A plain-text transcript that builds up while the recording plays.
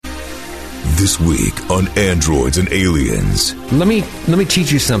This week on Androids and Aliens. Let me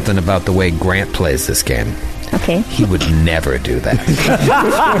teach you something about the way Grant plays this game. Okay. He would never do that.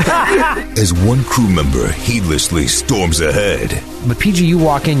 As one crew member heedlessly storms ahead. But PG, you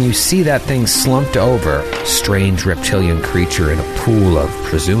walk in, you see that thing slumped over. Strange reptilian creature in a pool of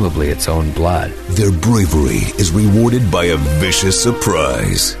presumably its own blood. Their bravery is rewarded by a vicious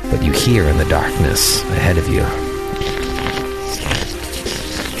surprise. But you hear in the darkness ahead of you,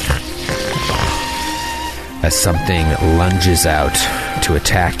 as something lunges out to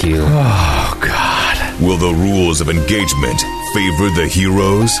attack you. Oh, God. Will the rules of engagement favor the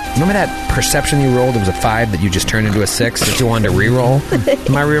heroes? Remember that perception you rolled? It was a 5 that you just turned into a 6 that you wanted to re-roll?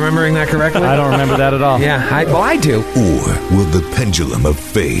 Am I remembering that correctly? I don't remember that at all. Yeah, I do. Or will the pendulum of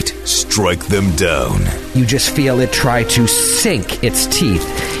fate strike them down? You just feel it try to sink its teeth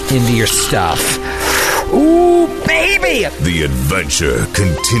into your stuff. Ooh, baby! The adventure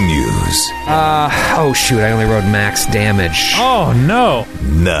continues. Oh shoot, I only rolled max damage. Oh, no.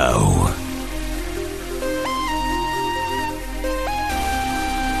 Now.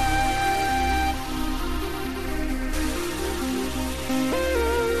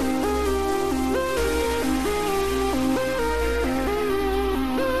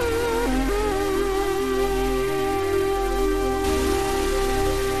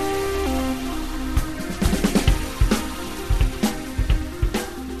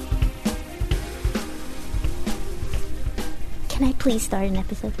 Can I please start an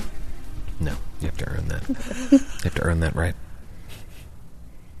episode? No, you have to earn that. You have to earn that right.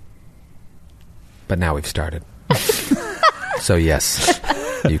 But now we've started. So yes,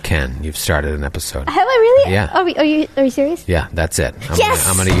 you can. You've started an episode. Have I really? Yeah. Are you serious? Yeah, that's it. Yes!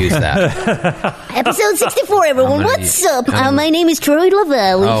 I'm going to use that. Episode 64, everyone. What's up? My name is Troy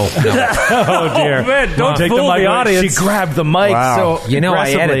Lavallee. Oh, no. Oh, dear. man, don't Take fool the mic the away. audience. She grabbed the mic Wow. so You know I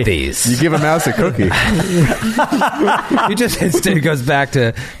aggressively. edit these. You give a mouse a cookie. You just instead goes back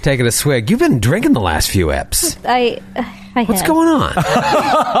to taking a swig. You've been drinking the last few eps. I What's have. going on?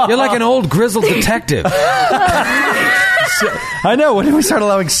 You're like an old grizzled detective. I know. When did we start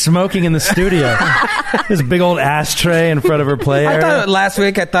allowing smoking in the studio? There's a big old ashtray in front of her play I area. thought last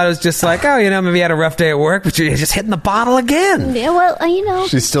week it was just like, oh, maybe you had a rough day at work, but you're just hitting the bottle again. Yeah, well,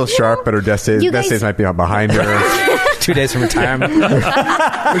 She's still sharp, but her best days You guys- might be behind her. 2 days from retirement.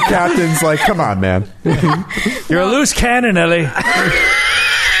 The captain's like, come on, man. You're a loose cannon, Ellie.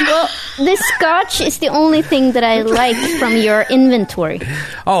 Well, this scotch is the only thing that I like from your inventory.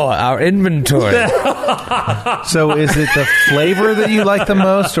 Oh, our inventory. So is it the flavor that you like the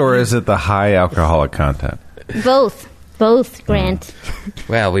most, or is it the high alcoholic content? Both, Grant.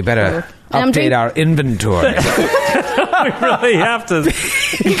 Well, we better I'm update our inventory We really have to.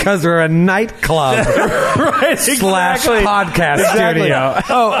 because we're a nightclub Right, slash podcast studio.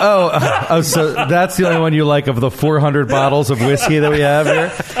 Oh, so that's the only one you like of the 400 bottles of whiskey that we have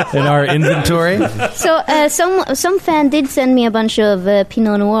here in our inventory? So, some fan did send me a bunch of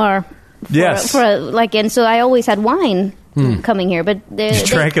Pinot Noir. Yes. And so I always had wine coming here, but You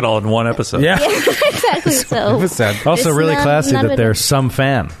drank it all in one episode. Yeah. exactly. So Also it's really not- classy not that really- there's some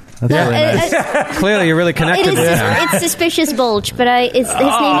fan. That's really nice. Clearly, you're really connected It to is. him. It's suspicious bulge, but his name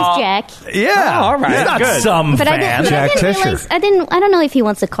is Jack. Yeah. Oh, all right. He's not Good. some But fan. I Jack didn't Tischer. realize. I don't know if he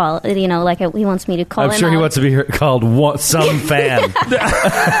wants to call. He wants me to call him. I'm sure he out. wants to be called some fan.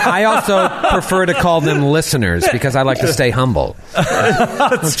 I also prefer to call them listeners because I like to stay humble.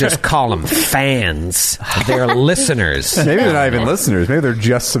 Don't just call them fans. They're listeners. Maybe they're not even listeners. Maybe they're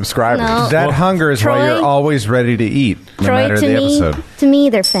just subscribers. No. That hunger is why Troy- you're always ready to eat, no Troy, matter to the me, episode. to me,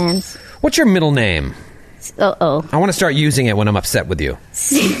 they're fans. What's your middle name? Oh, I want to start using it when I'm upset with you.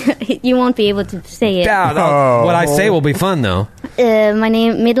 you won't be able to say it. Yeah, what I say will be fun, though. My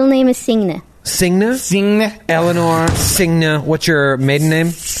middle name is Signe Signe? Signe. Eleanor Signe. What's your maiden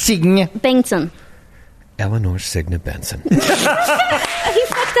name? Signe. Bengtsson. Eleanor Signe Benson. He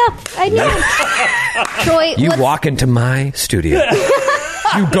fucked up. I knew. Troy, You what's- walk into my studio.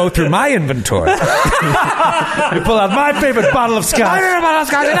 You go through my inventory. You pull out my favorite bottle of scotch.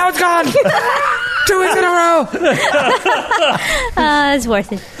 And now it's gone. 2 weeks in a row. It's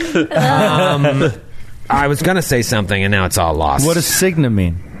worth it. I was going to say something, and now it's all lost. What does Signe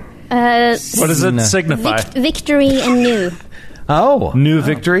mean? What does it No. signify? Victory and new. Oh. New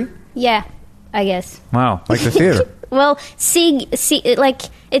victory? Yeah, I guess. Wow. Like the theater. Well, Sig, like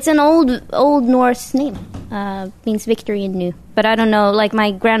it's an old Norse name. Means victory and new. But I don't know. Like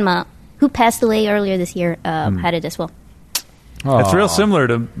my grandma, who passed away earlier this year, had it as well. It's real similar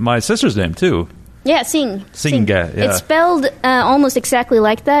to my sister's name, too. Yeah, Sing. Sing, yeah. It's spelled almost exactly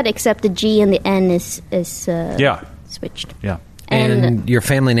like that, except the G and the N is Yeah. switched. Yeah. And your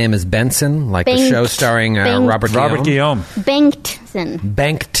family name is Benson, like the show starring Robert Guillaume. Bengtson.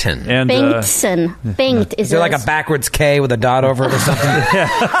 Bengtson. And Bengtson. Bengt is there like a backwards K with a dot over it or something?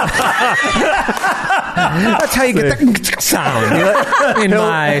 That's how you get the sound in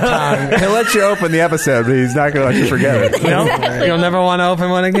my tongue. He'll let you open the episode, but he's not going to let you forget it. Exactly. You'll never want to open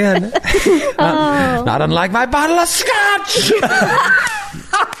one again. Not unlike my bottle of scotch.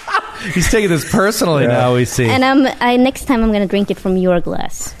 He's taking this personally now, we see. And next time I'm going to drink it from your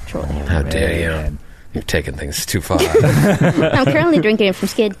glass, Troy. How dare you? You're taking things too far. I'm currently drinking it from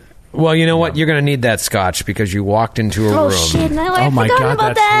Skid. Well, you know what? You're going to need that scotch because you walked into a room. Oh, shit. No, I my forgot God,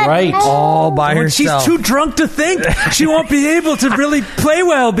 about that's that. right. No. All by herself. She's too drunk to think. She won't be able to really play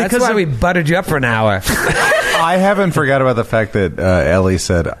well That's because why we buttered you up for an hour. I haven't forgot about the fact that Ellie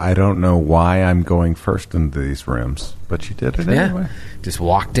said, I don't know why I'm going first into these rooms, but she did it anyway. Just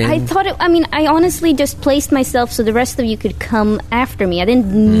walked in. I thought I honestly just placed myself so the rest of you could come after me. I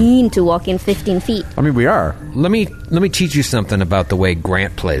didn't mean to walk in 15 feet. I mean, we are. Let me teach you something about the way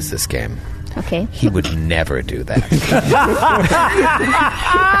Grant plays this game. Okay. He would never do that.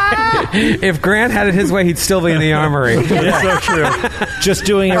 If Grant had it his way, he'd still be in the armory. It's so true. Just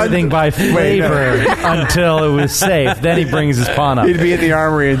doing everything by flavor until it was safe. Then he brings his pawn up. He'd be in the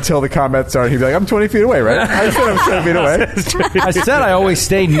armory until the combat started. He'd be like, I'm 20 feet away, right? I said I'm 20 feet away. I said I always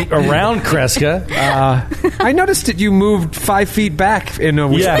stay around Kreska. I noticed that you moved 5 feet back in a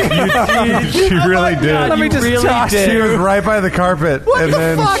week. Yeah, She really did. Let me just really toss did. She you. was right by the carpet, and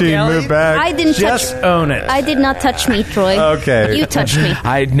then she moved back. I didn't Just touch. own it. I did not touch me, Troy. Okay. You touched me.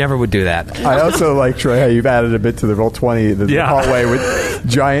 I never would do that. I also like, Troy, how you've added a bit to the Roll20, the Yeah. hallway with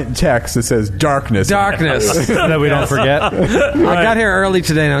giant text that says darkness. Darkness. That we don't forget. I got here early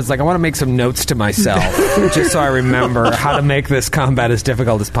today and I was like, I want to make some notes to myself just so I remember how to make this combat as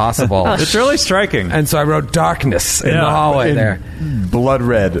difficult as possible. it's really striking. And so I wrote darkness in the hallway In there. blood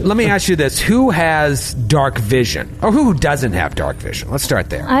red. Let me ask you this. Who has dark vision? Or who doesn't have dark vision? Let's start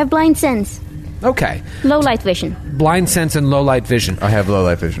there. I have blind sense, Okay. low light vision. Blind sense and low light vision. I have low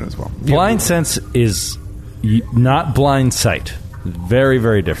light vision as well. Blind sense is not blind sight. Very,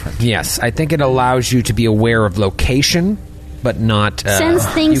 very different. Yes. I think it allows you to be aware of location, but not... Sense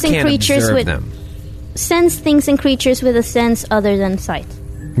things you and can't creatures observe with- them. Sense things and creatures with a sense other than sight.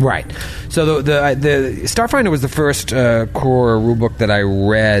 Right. So the Starfinder was the first core rulebook that I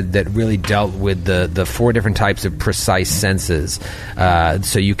read that really dealt with the 4 different types of precise senses.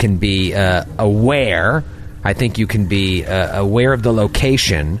 So you can be aware. I think you can be aware of the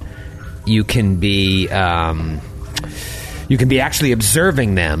location. You can be actually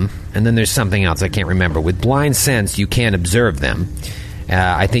observing them, and then there's something else I can't remember. With blind sense, you can't observe them.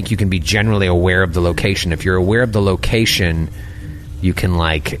 I think you can be generally aware of the location. If you're aware of the location, you can,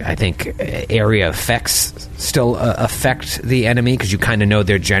 I think area effects still affect the enemy because you kind of know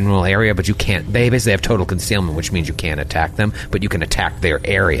their general area, but you can't. They basically have total concealment, which means you can't attack them, but you can attack their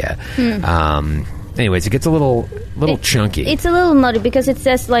area. Anyways, it gets a little chunky. It's a little muddy because it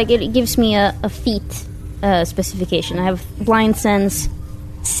says it gives me a feet specification. I have blind sense,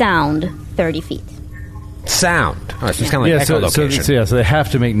 sound, 30 feet. Sound. Oh, so it's kind of like echolocation. So they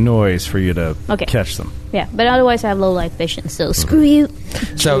have to make noise for you to Okay. catch them. Yeah, but otherwise I have low light vision. So screw you.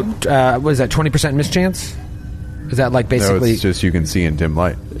 So, what is that, 20% mischance? Is that No, basically... it's just you can see in dim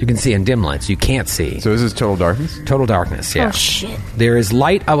light. you can see in dim lights. You can't see. So this is total darkness? Total darkness, yeah. Oh shit. There is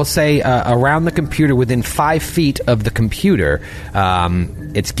light, I will say, around the computer, within 5 feet of the computer.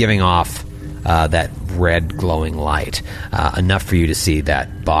 It's giving off that red glowing light, enough for you to see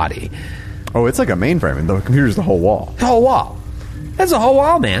that body. Oh, it's like a mainframe, and the computer's the whole wall. The whole wall. That's a whole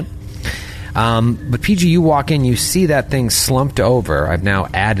wall, man. But PG, you walk in, you see that thing slumped over. I've now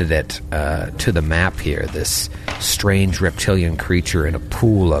added it to the map here. This strange reptilian creature in a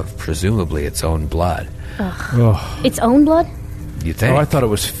pool of presumably its own blood. Its own blood? You think? Oh, I thought it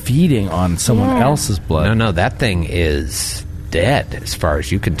was feeding on someone Yeah. else's blood. No, that thing is dead as far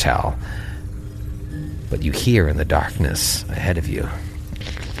as you can tell. But you hear in the darkness ahead of you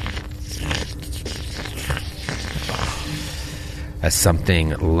as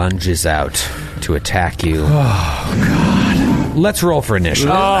something lunges out to attack you. Oh, God. Let's roll for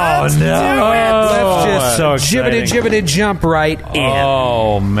initiative. Oh, no. Let's just so exciting. jibbity jump right in.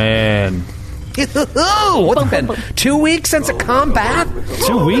 Oh, man. What's it been? 2 weeks since a combat?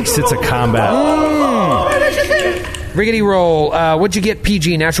 2 weeks, it's a combat. Riggedy roll. What'd you get,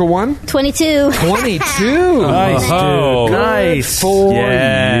 PG? Natural 1? 22. 22. Nice, Oh. dude. Nice. For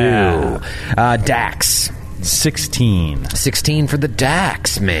Yeah. you. Dax. 16. 16 for the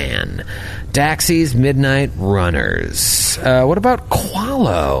Dax, man. Daxies, Midnight Runners. What about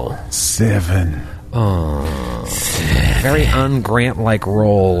Qualo? 7. Very un-Grant-like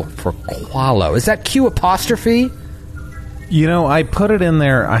roll for Qualo. Is that Q apostrophe? You know, I put it in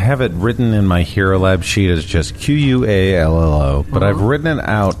there. I have it written in my Hero Lab sheet as just Quallo, but I've written it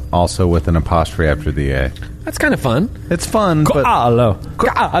out also with an apostrophe after the A. That's kind of fun. It's fun, but Hello.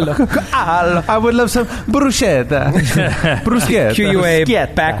 I would love some bruschetta. Bruschetta.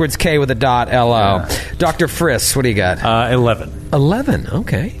 QUA backwards K with a dot LO. Dr. Friss, what do you got? 11. 11.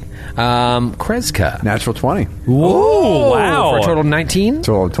 Okay. Kreska. Natural 20. Whoa! wow. For a total of 19?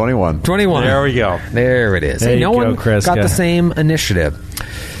 Total of 21. 21. There we go. There it is. There you no go, one Kreska. got the same initiative.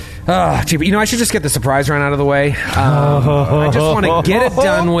 Gee, but I should just get the surprise round out of the way. I just want to get it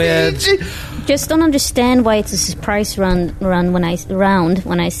done with. Just don't understand why it's a surprise run when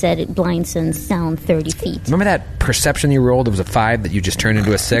I said it blinds and sound 30 feet. Remember that perception you rolled? It was a 5 that you just turned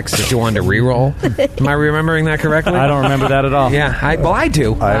into a 6 that you wanted to re-roll? Am I remembering that correctly? I don't remember that at all. Yeah, I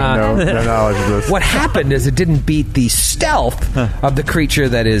do. I have no knowledge of this. What happened is it didn't beat the stealth of the creature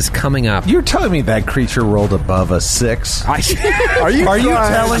that is coming up. You're telling me that creature rolled above a 6? Are you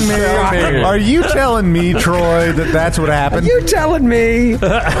telling me? Are you telling me, Troy, that that's what happened? You telling me? You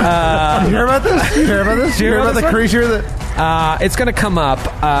hear about this? You hear about this? You hear about the creature that? It's going to come up,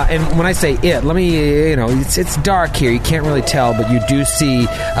 and when I say it, let me, it's dark here. You can't really tell, but you do see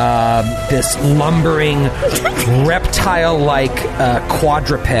this lumbering, reptile-like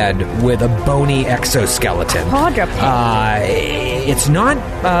quadruped with a bony exoskeleton. Quadruped. It's not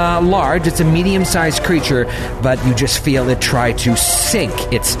large. It's a medium-sized creature, but you just feel it try to sink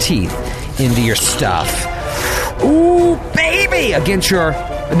its teeth into your stuff. Ooh, baby! Against your...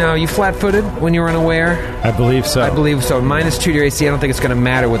 No, you flat-footed when you're unaware? I believe so. I believe so. -2 to your AC. I don't think it's going to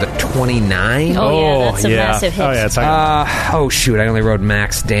matter with a 29. That's a massive hit. Oh, yeah. It's like, Oh, shoot. I only wrote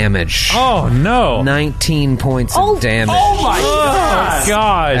max damage. oh, no. 19 points of damage. Oh, my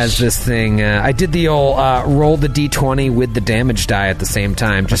gosh. As this thing, I did the old roll the d20 with the damage die at the same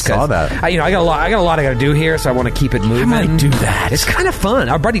time. Just I saw 'cause that. I got a lot. I got to do here, so I want to keep it moving. might do that. It's kind of fun.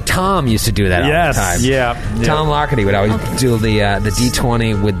 Our buddy Tom used to do that all Yes. the time. Yeah. Tom Lockerty would always do the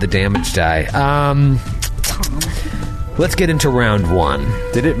d20 with the damage die. Let's get into round 1.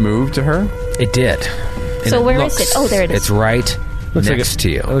 Did it move to her? It did. And So where is looks- it? Oh, there it is. It's right next to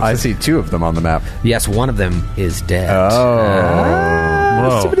you. I see 2 of them on the map. Yes, one of them is dead. Oh.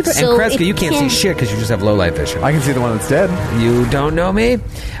 And So Kreska, it you can't see can- shit because you just have low light vision. I can see the one that's dead. You don't know me?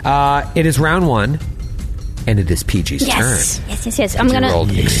 It is round 1, and it is PG's turn. Yes. I'm You gonna. rolled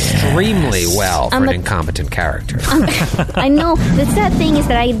extremely well for I'm an a- incompetent character. I know the sad thing is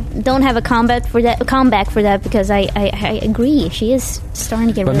that I don't have a comeback for that because I agree she is starting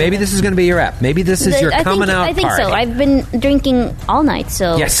to get. But rid maybe of this is going to be your rep. Maybe this is your coming out I think party. so. I've been drinking all night,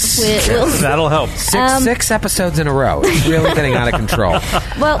 so Yes. we'll That'll help. Six episodes in a row. It's really getting out of control.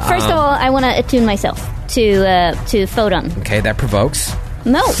 Well, first of all, I want to attune myself to Photon. Okay, that provokes.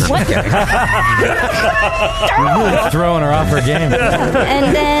 No, what? Throwing her off her game.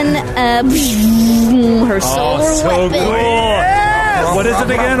 And then her solar weapon. What is it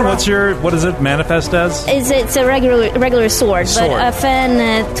again? What does it manifest as? It's a regular sword, but a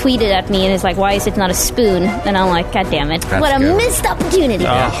fan tweeted at me and is like, "Why is it not a spoon?" And I'm like, "God damn it! That's What a good. missed opportunity!"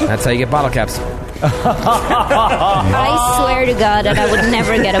 That's how you get bottle caps. I swear to God that I would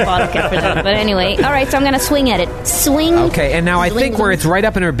never get a bottle cap for that. But anyway, all right, so I'm gonna swing at it. Swing. Okay, and now I swing, think where it's right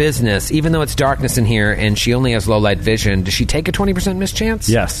up in her business, even though it's darkness in here and she only has low light vision, does she take a 20% mischance?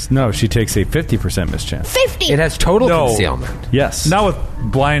 Yes. No, she takes a 50% mischance. 50. It has total No. concealment. Yes. Not with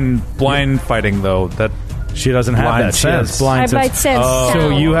blind fighting, though. That She doesn't have Blind that. She has sense. blind I sense. blind sense. So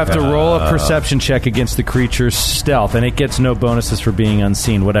you have to roll a perception check against the creature's stealth, and it gets no bonuses for being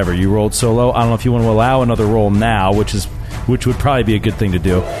unseen. Whatever you rolled solo, I don't know if you want to allow another roll now, which would probably be a good thing to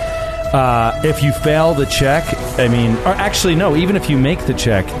do. If you fail the check, or actually no, even if you make the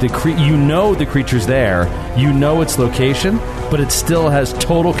check, the creature's there, you know its location, but it still has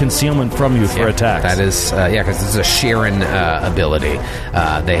total concealment from you for attacks. That is, because this is a Sharon ability.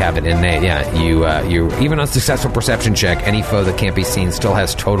 They have it innate. Yeah, you even on a successful perception check, any foe that can't be seen still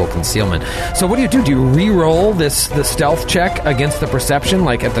has total concealment. So what do? Do you re-roll the stealth check against the perception,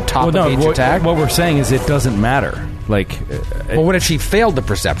 like at the top of each attack? What we're saying is it doesn't matter. Well, what if she failed the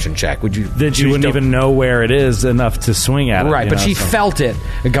perception check? Would you? Then she wouldn't even know where it is enough to swing at it. Right, but she felt it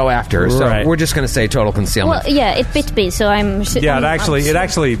go after her. So Right. we're just going to say total concealment. Well, yeah, it bit me, so I'm. it actually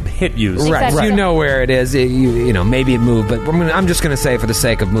hit you. Right, Exactly. you know where it is. Maybe it moved, but I'm just going to say, for the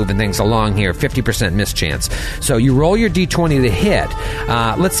sake of moving things along here, 50% mischance. So you roll your d20 to hit.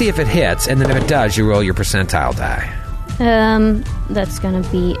 Let's see if it hits, and then if it does, you roll your percentile die. That's gonna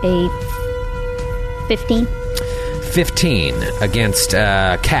be a 15. 15 against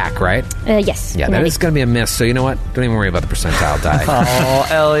CAC, right? Yes. Yeah, that is going to be a miss. So you know what? Don't even worry about the percentile die. Oh,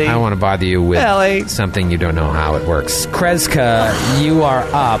 Ellie. I don't want to bother you with something you don't know how it works. Kreska, you are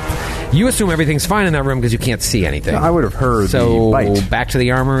up. You assume everything's fine in that room because you can't see anything. I would have heard so the bite. Back to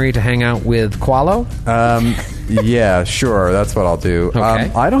the armory to hang out with Qualo? Yeah, sure. That's what I'll do. Okay.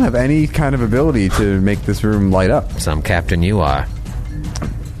 I don't have any kind of ability to make this room light up. Some captain you are.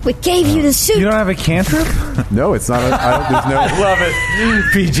 We gave you the suit. You don't have a cantrip? No, it's not. There's no. Love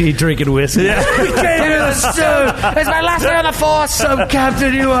it. PG drinking whiskey. Yeah. We gave you the suit! It's my last day on the force! Some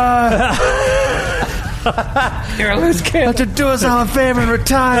captain you are. You're a loose kid. Have to do us all a favor and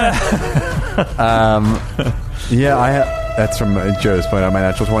retire. Yeah, I have. That's from Joe's point on my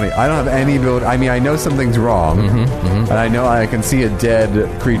natural 20. I don't have any ability. I mean, I know something's wrong, and I know I can see a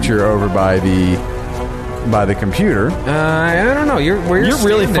dead creature over by the computer. I don't know. You're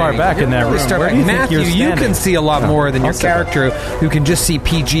really far back in that room. Where do you think Matthew, you're you can standing? see a lot more than your I'll step character, who can just see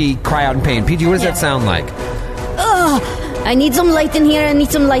PG cry out in pain. PG, what does that sound like? I need some light in here. I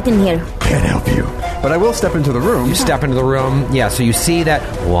need some light in here. Can't help you, but I will step into the room. You step into the room. Yeah, so you see that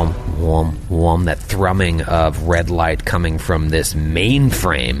whom, that thrumming of red light coming from this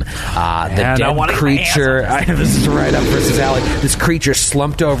mainframe. The dead creature. This is right up versus alley. This creature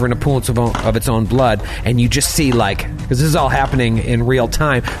slumped over in a pool of its own blood, and you just see, like, because this is all happening in real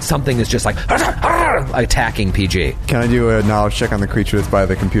time, something is just like attacking PG. Can I do a knowledge check on the creature that's by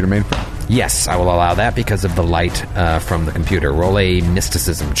the computer mainframe? Yes, I will allow that because of the light from the computer. Roll a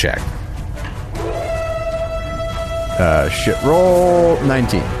mysticism check. Shit roll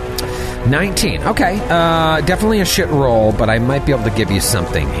 19. 19. Okay. Definitely a shit roll, but I might be able to give you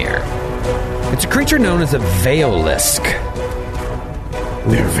something here. It's a creature known as a Veolisk.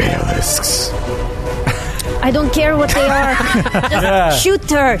 They're Veolisks. I don't care what they are. Just shoot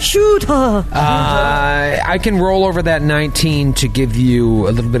her. Shoot her. I can roll over that 19 to give you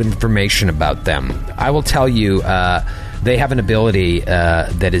a little bit of information about them. I will tell you they have an ability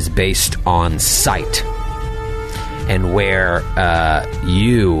that is based on sight. And where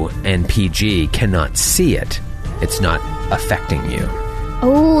you and PG cannot see it, it's not affecting you.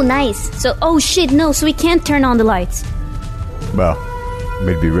 Oh, nice. So, oh shit, no. So we can't turn on the lights. Well,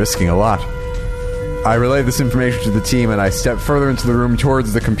 we'd be risking a lot. I relay this information to the team, and I step further into the room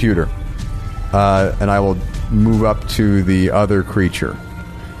towards the computer. And I will move up to the other creature.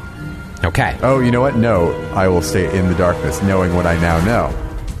 Okay. Oh, you know what? No, I will stay in the darkness, knowing what I now know.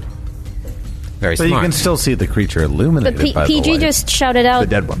 Very So smart. you can still see the creature illuminated But by the PG light. just shouted out. The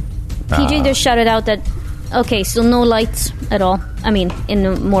dead one. PG just shouted out that. Okay, so no lights at all. I mean, in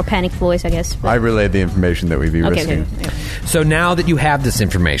a more panicked voice, I guess. I relayed the information that we'd be risking. Okay. So now that you have this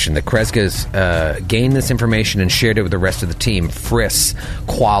information, that Kreska's gained this information and shared it with the rest of the team, Friss,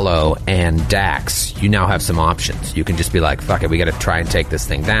 Qualo, and Dax, you now have some options. You can just be like, fuck it, we got to try and take this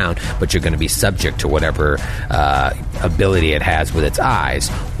thing down, but you're going to be subject to whatever ability it has with its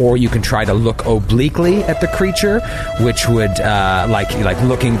eyes. Or you can try to look obliquely at the creature, which would, like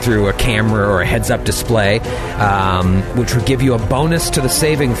looking through a camera or a heads-up display, which would give you a bonus to the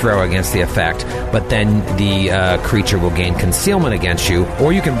saving throw against the effect, but then the creature will gain concealment against you,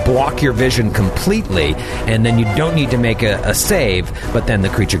 or you can block your vision completely, and then you don't need to make a save, but then the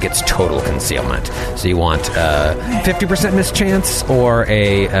creature gets total concealment. So you want 50% mischance, or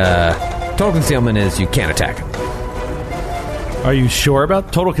a total concealment is you can't attack it. Are you sure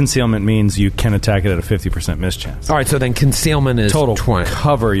about total concealment? Means you can attack it at a 50% mischance. All right, so then concealment is Total 20.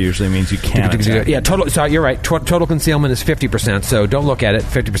 cover usually means you can't attack. Yeah, total. So you're right. Total concealment is 50%. So don't look at it.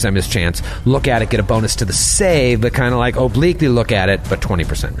 50% mischance. Look at it. Get a bonus to the save, but kind of like obliquely look at it, but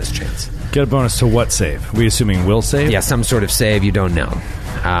 20% mischance. Get a bonus to what save? We assuming will save? Yeah, some sort of save. You don't know.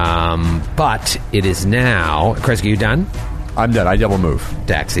 But it is now. Kreska, you done? I'm done. I double move.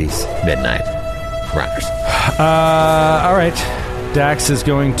 Daxies, midnight, runners. All right. Dax is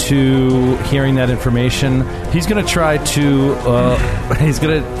going to, hearing that information, he's going to try to, he's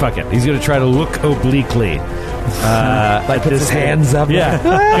going to try to look obliquely. Like puts his hands up. Yeah,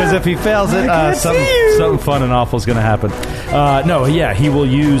 because if he fails it, something fun and awful is going to happen. He will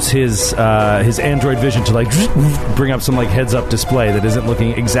use his android vision to like bring up some like heads up display that isn't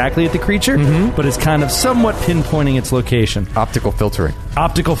looking exactly at the creature, but is kind of somewhat pinpointing its location. Optical filtering.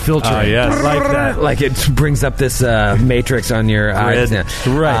 Yes, like that. Like it brings up this matrix on your eyes. Yeah.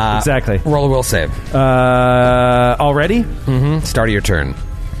 Right, exactly. Roll a will save. Already? Start of your turn.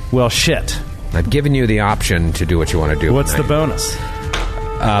 Well, shit. I've given you the option to do what you want to do. What's the bonus?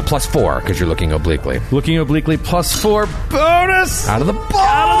 +4 because you're looking obliquely. Looking obliquely, +4 bonus Out of the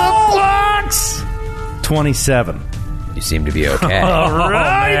box. 27. You seem to be okay. All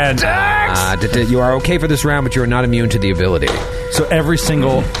right, Dax. You are okay for this round, but you are not immune to the ability. So every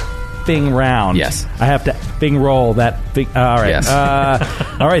single bing round, Yes. I have to bing roll that bing. All right. Yes.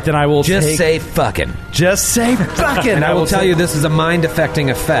 All right, then I will Just say fucking. Just say fucking. And I will tell you, this is a mind-affecting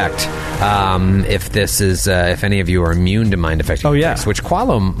effect. If any of you are immune to mind-affecting effects, which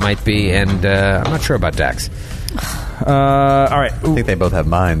Qualo might be, and I'm not sure about Dax. All right. I think they both have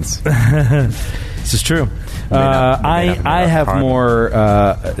minds. This is true. I have more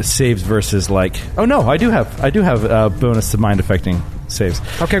saves versus like. Oh no, I do have bonus to mind affecting saves.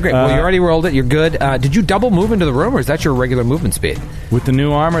 Okay, great. Well, you already rolled it. You're good. Did you double move into the room, or is that your regular movement speed? With the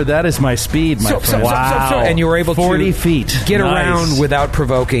new armor, that is my speed, my friend. And you were able 40 to feet. get around without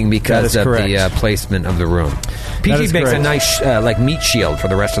provoking because of the placement of the room. PG makes a nice meat shield for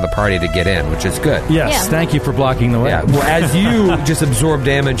the rest of the party to get in, which is good. Yes, thank you for blocking the way. Yeah. Well, as you just absorb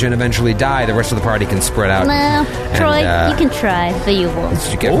damage and eventually die, the rest of the party can spread out. Well, Troy, you can try, but you won't.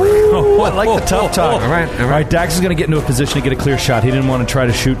 I like the tough talk. All right. Dax is going to get into a position to get a clear shot. He didn't want to try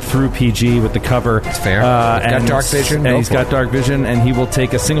to shoot through PG with the cover. It's fair. He's got dark vision. And he's got dark vision, and he will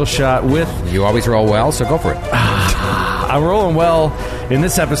take a single shot with... You always roll well, so go for it. I'm rolling well. In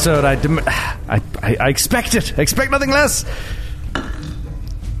this episode, I expect it. I expect nothing less.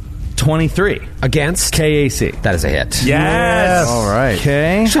 23. Against? KAC. That is a hit. Yes. All right.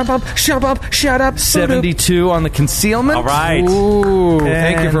 Okay. Shut up. 72 on the concealment. All right. Ooh,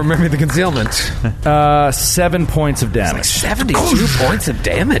 thank you for remembering the concealment. 7 points of damage. 72 points of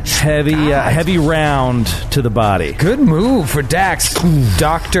damage. Heavy round to the body. Good move for Dax.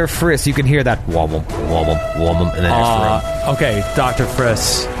 Dr. Friss, you can hear that womum in the next room. Okay, Dr.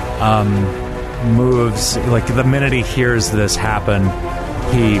 Friss moves. Like, the minute he hears this happen,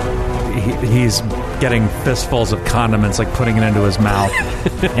 he's getting fistfuls of condiments, like putting it into his mouth,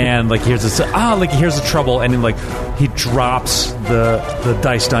 and like here's the trouble, and he drops the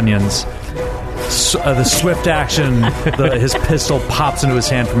diced onions. The swift action, his pistol pops into his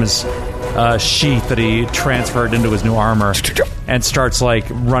hand from his sheath that he transferred into his new armor, and starts like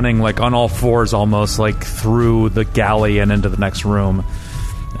running like on all fours, almost like through the galley and into the next room.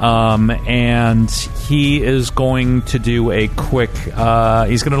 And he is going to do a quick...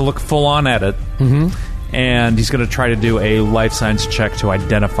 he's going to look full on at it. Mm-hmm. And he's going to try to do a life science check to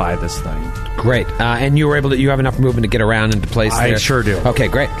identify this thing. Great. And you were able to... You have enough movement to get around into place there? I sure do. Okay,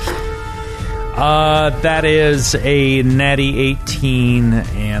 great. That is a natty 18,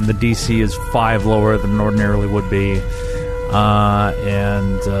 and the DC is 5 lower than it ordinarily would be.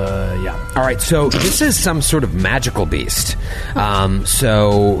 Yeah. All right, so this is some sort of magical beast.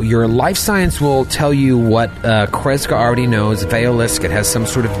 So your life science will tell you what Kreska already knows. Veolisk, it has some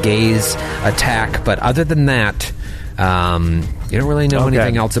sort of gaze attack, but other than that, you don't really know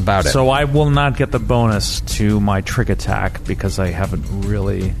anything else about it. So I will not get the bonus to my trick attack because I haven't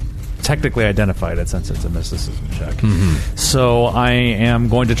really technically identified it since it's a mysticism check. Mm-hmm. So I am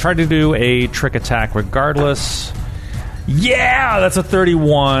going to try to do a trick attack regardless. Yeah, that's a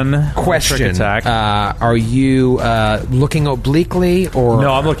 31. Question: trick attack. Are you looking obliquely or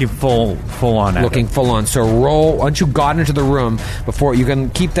no? I'm looking full on. Looking full on. So roll. Once you got into the room, before you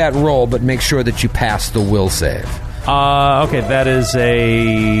can keep that roll, but make sure that you pass the will save. Okay, that is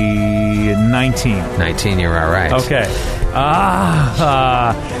a 19. 19. You're all right. Okay.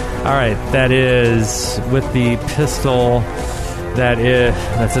 All right. That is with the pistol.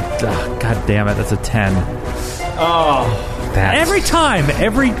 That's a god damn it. That's a 10. Oh, every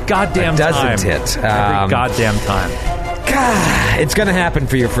goddamn time. Doesn't it? Every goddamn time. God, it's going to happen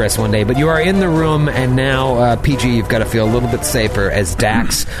for your Friss one day, but you are in the room, and now, PG, you've got to feel a little bit safer as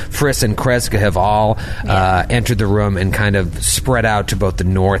Dax, Friss, and Kreska have all entered the room and kind of spread out to both the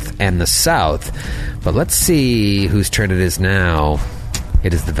north and the south. But let's see whose turn it is now.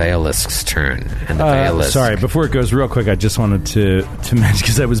 It is the Veolisk's turn, and the Veolisk... Sorry, before it goes real quick, I just wanted to mention,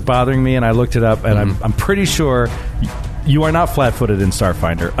 because it was bothering me, and I looked it up, and I'm pretty sure you are not flat-footed in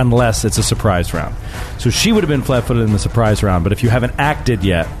Starfinder, unless it's a surprise round. So she would have been flat-footed in the surprise round, but if you haven't acted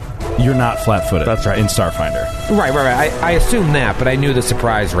yet, you're not flat-footed. That's right. In Starfinder. Right. I assumed that, but I knew the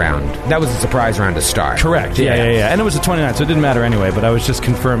surprise round. That was the surprise round to start. Correct. Yeah. And it was a 29, so it didn't matter anyway, but I was just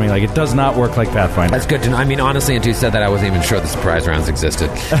confirming, like, it does not work like Pathfinder. That's good to know. I mean, honestly, until you said that, I wasn't even sure the surprise rounds existed.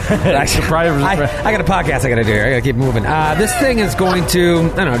 I got a podcast I got to do here. I got to keep moving. This thing is going to,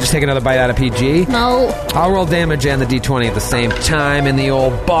 I don't know, just take another bite out of PG. No. I'll roll damage and the D20 at the same time in the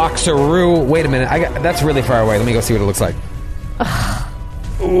old boxeroo. Wait a minute. That's really far away. Let me go see what it looks like.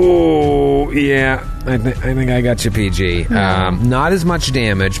 Ooh, yeah. I think I got you, PG. Not as much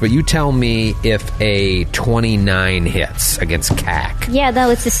damage, but you tell me if a 29 hits against CAC. Yeah, that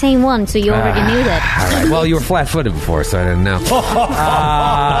was the same one, so you already knew that. All right. Well, you were flat-footed before, so I didn't know.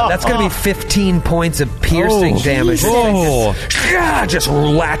 That's going to be 15 points of piercing damage. Just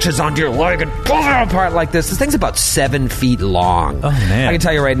latches onto your leg and pulls it apart like this. This thing's about 7 feet long. Oh, man. I can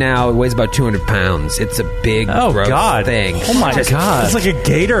tell you right now, it weighs about 200 pounds. It's a big, gross thing. Oh, my God. It's like a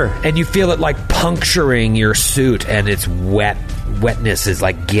gator. And you feel it like puncturing your suit, and its wetness is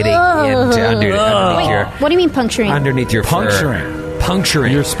like getting into underneath your... What do you mean puncturing? Underneath your fur.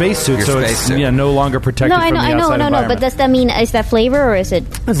 Puncturing your spacesuit, so it's no longer protected No, from the outside environment. but does that mean, is that flavor or is it...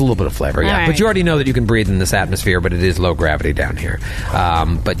 There's a little bit of flavor, yeah. All right. But you already know that you can breathe in this atmosphere, but it is low gravity down here.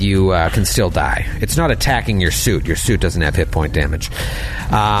 But you can still die. It's not attacking your suit. Your suit doesn't have hit point damage.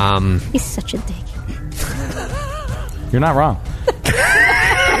 He's such a dick. You're not wrong.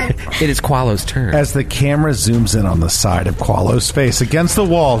 It is Qualo's turn. As the camera zooms in on the side of Qualo's face against the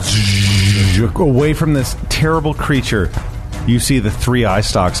wall, away from this terrible creature, you see the 3 eye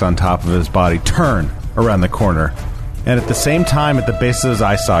stalks on top of his body turn around the corner. And at the same time, at the base of those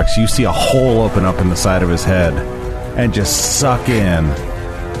eye stalks, you see a hole open up in the side of his head and just suck in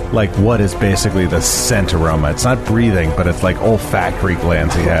like what is basically the scent aroma. It's not breathing, but it's like olfactory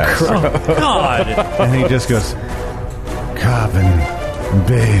glands he has. Oh, God. And he just goes,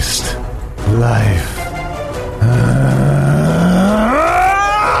 carbon-based life.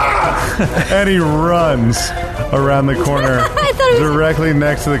 And he runs around the corner directly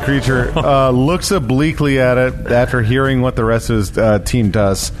next to the creature, looks obliquely at it after hearing what the rest of his team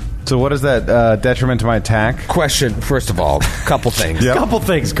does. So what is that detriment to my attack? Question, first of all, couple things. Yep. Couple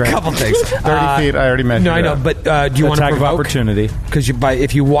things, Greg. Couple things. 30 feet, I already mentioned No, I know, that. but do you want to Attack of provoke? opportunity. Because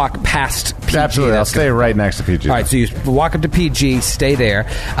if you walk past PG... Absolutely, I'll that's stay right next to PG. All right, so you walk up to PG, stay there.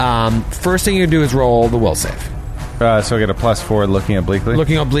 First thing you do is roll the will save. So I get a +4 looking obliquely?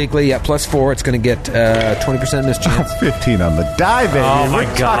 Looking obliquely, yeah, +4. It's going to get 20% mischance. 15 on the die, baby. Oh, my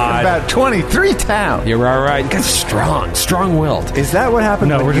We're God. talking about 23 town. You're all right. You got strong-willed. Is that what happened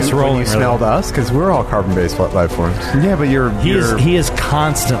No, when we're just rolling, when you really. smelled us? Because we're all carbon-based life forms. Yeah, but He is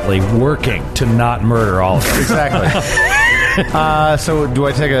constantly working to not murder all of us. Exactly. So do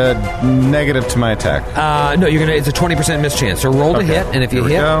I take a negative to my attack? No, you're gonna. It's a 20% mischance. So roll the hit, and if you Here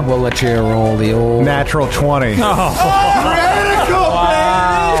we hit, go. we'll let you roll the old Natural 20.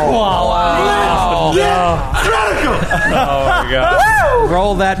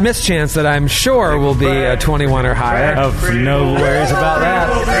 roll that mischance that I'm sure will be a 21 or higher. No worries about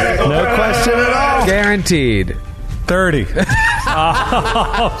that. No question at all. Guaranteed. 30.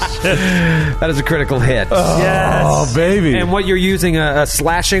 That is a critical hit. Oh, baby. And what you're using a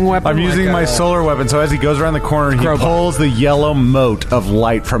slashing weapon? I'm using like my a- solar weapon, so as he goes around the corner, he Crowbar. pulls the yellow mote of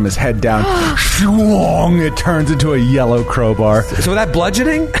light from his head down. Shwong, it turns into a yellow crowbar. So that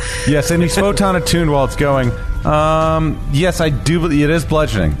bludgeoning? Yes, and he's photon attuned while it's going. Yes, I do. It is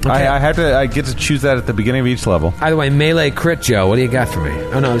bludgeoning. Okay. I get to choose that at the beginning of each level. Either way, melee crit, Joe. What do you got for me?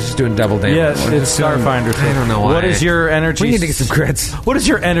 Oh no, it's just doing double damage. Yes, it's Starfinder. I don't know why. What is your energy? We need to get some crits. What is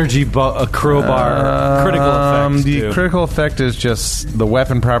your energy crowbar critical effect? The critical effect is just the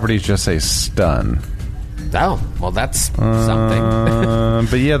weapon properties just say stun. Oh, well, that's something.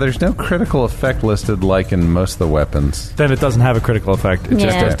 But yeah, there's no critical effect listed like in most of the weapons. Then it doesn't have a critical effect. It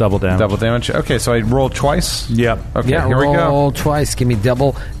just Yeah. does double damage. Double damage. Okay, so I roll twice. Yep. Okay, Yeah, here we go. roll twice. Give me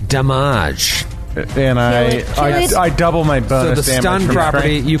double damage. And I double my So bonus the damage stun from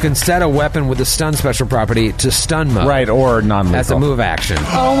property, strength. you can set a weapon with the stun special property to stun mode. Right, or non-lethal. That's a move action.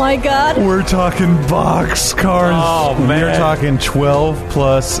 Oh my god. We're talking box cars. Oh, man. We're talking 12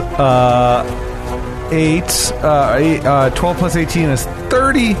 plus 12 plus 18 is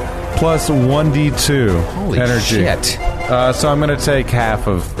 30 plus 1d2 Holy energy. shit. So I'm going to take half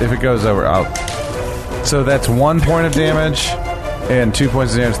of, if it goes over, so that's 1 point of damage and 2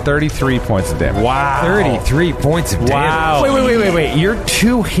 points of damage, 33 points of damage. Wow. 33 points of damage. Wow. Wait. Your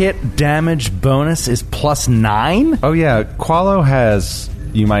 2-hit damage bonus is +9? Oh yeah, Qualo has,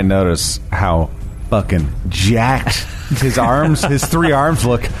 you might notice how fucking jacked his arms, his 3 arms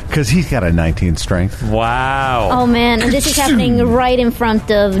look, because he's got a 19 strength. Wow. Oh man, and this is happening right in front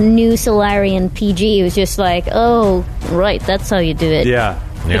of new Solarian PG, who's just like, oh, right, that's how you do it. Yeah.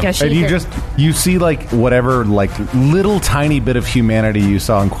 Because And she's you see like whatever like little tiny bit of humanity you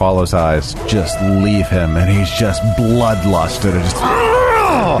saw in Qualo's eyes just leave him, and he's just bloodlusted and just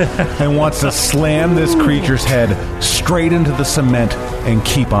and wants to slam this creature's head straight into the cement and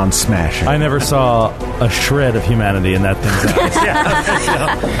keep on smashing. I never saw a shred of humanity in that thing's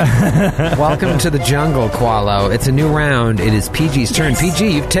eyes. Welcome to the jungle, Qualo. It's a new round. It is PG's turn. PG,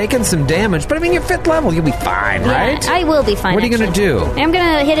 you've taken some damage, but I mean, you're 5th level. You'll be fine, right? Yeah, I will be fine. What are you going to do? I'm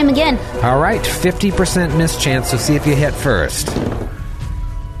going to hit him again. All right, 50% miss chance, so see if you hit first.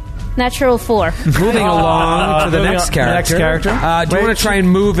 Natural 4. Moving along to the moving next on- character. next character? Do you want to try and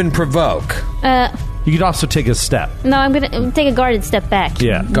move and provoke? You could also take a step. No, I'm going to take a guarded step back.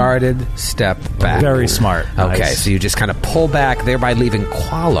 Yeah. Guarded step back. Very smart. Okay, Nice. so you just kind of pull back, thereby leaving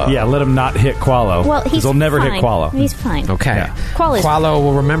Qualo. Yeah, let him not hit Qualo. Well, Because he's he'll never fine. hit Qualo. He's fine. Okay. Yeah. Qualo's-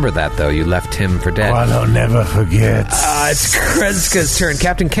 will remember that, though. You left him for dead. Qualo never forgets. It's Kreska's turn.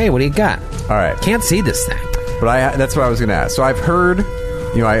 Captain K, what do you got? All right. Can't see this thing. But that's what I was going to ask. So I've heard,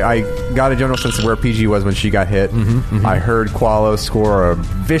 I got a general sense of where PG was when she got hit. I heard Qualo score a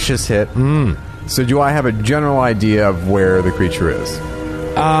vicious hit. So do I have a general idea of where the creature is?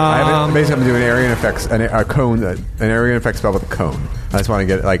 Basically, I'm doing area and effects, an area and effects spell with a cone. I just want to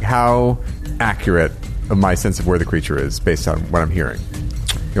get how accurate of my sense of where the creature is based on what I'm hearing.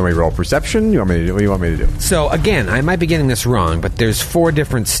 You want me to roll perception? What do you want me to do? So, again, I might be getting this wrong, but there's 4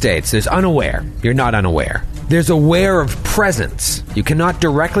 different states. There's unaware. You're not unaware. There's aware of presence. You cannot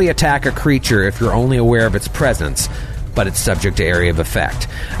directly attack a creature if you're only aware of its presence, but it's subject to area of effect.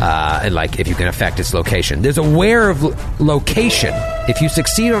 And, if you can affect its location. There's aware of location. If you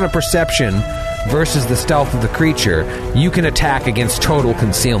succeed on a perception versus the stealth of the creature, you can attack against total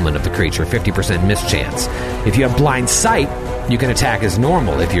concealment of the creature, 50% miss chance. If you have blind sight, you can attack as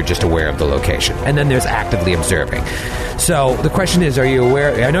normal if you're just aware of the location. And then there's actively observing. So the question is, are you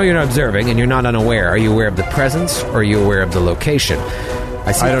aware? I know you're not observing and you're not unaware. Are you aware of the presence or are you aware of the location?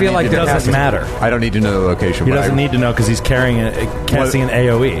 I feel like it doesn't matter. I don't need to know the location. He doesn't need to know because he's casting an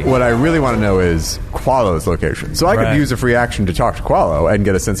AoE. What I really want to know is Qualo's location. So I could Right. use a free action to talk to Qualo and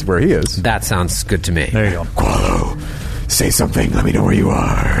get a sense of where he is. That sounds good to me. There you go. Qualo, say something. Let me know where you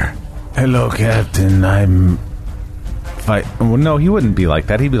are. Hello, Captain. I'm... Well, no, he wouldn't be like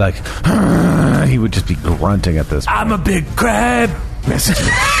that. He'd be like... He would just be grunting at this point. I'm a big crab.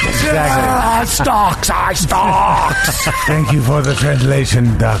 Exactly. Stocks, Thank you for the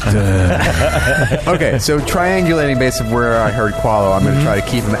translation, Doctor. Okay, so triangulating based of where I heard Qualo, I'm going to try to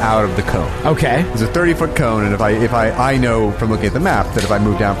keep him out of the cone. Okay. It's a 30-foot cone, and if I know from looking at the map that if I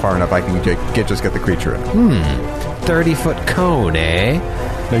move down far enough, I can just get the creature in. 30-foot cone, eh?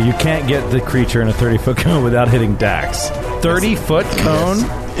 No, you can't get the creature in a 30-foot cone without hitting Dax. 30-foot cone?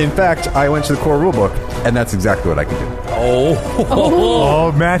 Yes. In fact, I went to the core rulebook, and that's exactly what I can do.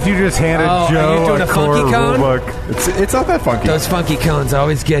 Oh, Matthew just handed Oh, are Joe you doing a core funky cone? rulebook. It's not that funky. Those funky cones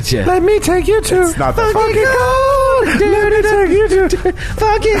always get you. Let me take you to It's not that funky. Let me take you to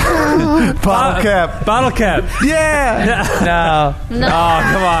Funky cone. Bottle Cap. Bottle cap. Yeah. No. No. Oh,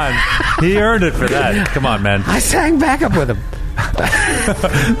 come on. He earned it for that. Come on, man. I sang backup with him.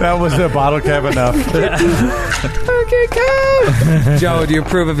 That was a Bottle Cap enough. Funky cone. Joe, do you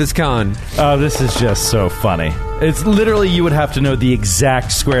approve of his con? Oh, this is just so funny. It's literally you would have to know the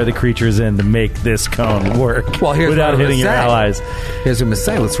exact square the creature is in to make this cone work. Well, here's without what I'm hitting your gonna say. allies. Here's what I'm going to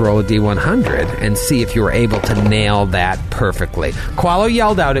say. Let's roll a D100 and see if you were able to nail that perfectly. Qualo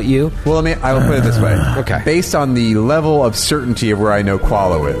yelled out at you. Well, I will put it this way. Okay. Based on the level of certainty of where I know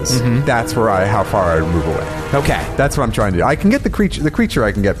Qualo is, that's where how far I would move away. Okay. That's what I'm trying to do. I can get the creature. The creature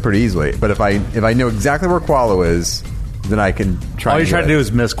I can get pretty easily, but if I know exactly where Qualo is, then I can try. All you're to trying get to it. do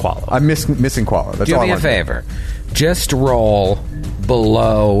is miss Qualo. I'm missing Qualo. That's Do all I me a want to do. favor. Just roll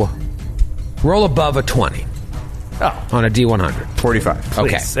above a 20 on a D100. 45. Okay.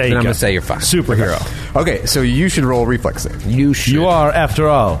 Please, there Then you I'm go. going to say you're fine. Superhero. Okay, so you should roll reflex save. You should. You are, after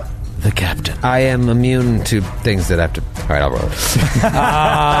all, the captain. I am immune to things that have to... All right, I'll roll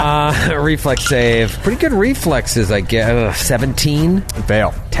it. Reflex save. Pretty good reflexes, I guess. 17.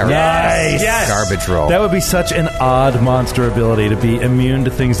 Fail. Terrible. Yes. Garbage roll. That would be such an odd monster ability to be immune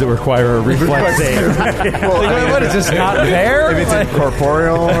to things that require a reflex save. What is this, not there? If it's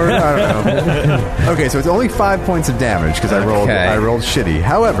incorporeal, or I don't know. Okay, so it's only 5 points of damage because I rolled shitty.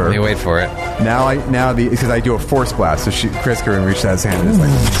 However, Let me wait for it. because I do a force blast, so Chris can reach out his hand and it's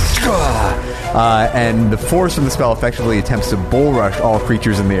like, and the force from the spell effectively attempts to bull rush all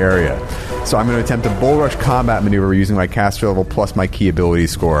creatures in the area. So I'm going to attempt a bull rush combat maneuver using my caster level plus my key ability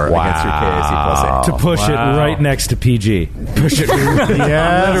score against your KAC plus 8. To push it right next to PG. Push it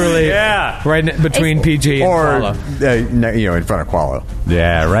literally right between PG and Or, Qualo. in front of Qualo.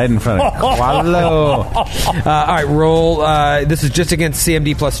 Yeah, right in front of Qualo. All right, roll. This is just against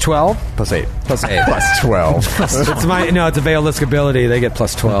CMD plus 12. Plus 8. Plus 8. Plus 12. It's a Veilisk ability. They get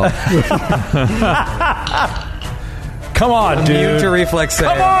plus 12. Come on, Immune dude. to reflex save.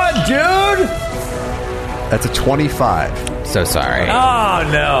 Come on, dude. That's a 25. So sorry. Oh,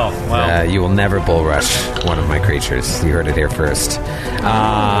 no. Well, You will never bull rush one of my creatures. You heard it here first.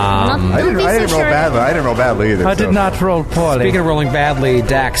 I didn't roll badly. I didn't roll badly either. I did not roll poorly. Speaking of rolling badly,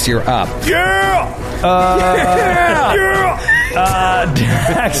 Dax, you're up.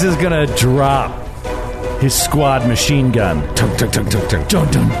 Dax is going to drop his squad machine gun. Tunk, tunk, tunk, tunk, tunk.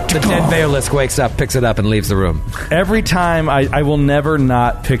 The dead Veilisk wakes up, picks it up, and leaves the room. Every time I will never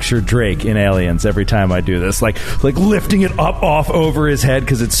not picture Drake in Aliens. Every time I do this, like lifting it up off over his head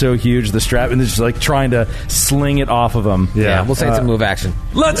because it's so huge, the strap, and just like trying to sling it off of him. Yeah, we'll say it's a move action.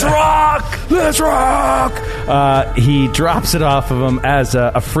 Let's rock! Let's rock! He drops it off of him as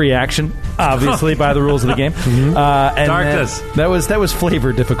a free action, obviously by the rules of the game. And Darkness. then, that was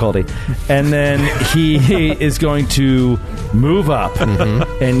flavor difficulty, and then he is going to move up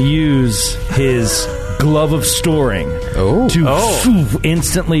and use his glove of storing to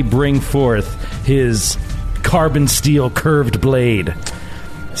instantly bring forth his carbon steel curved blade.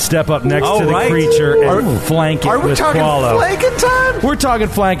 Step up next to the creature and flank it with Qualo. flanking time? We're talking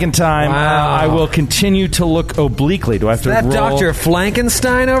flanking time. Wow. I will continue to look obliquely. Do I have to That roll? Dr.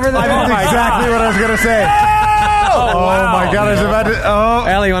 Flankenstein over there? That's exactly what I was going to say. Oh, my God. I was about to... Oh.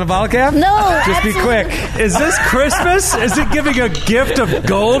 Ellie, you want a bottle cap? No. Just be quick. is this Christmas? Is it giving a gift of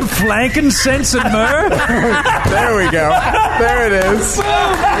gold, frankincense, and myrrh? There we go. There it is.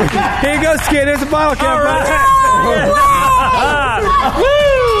 Here you go, Skid. Here's a bottle cap. All right.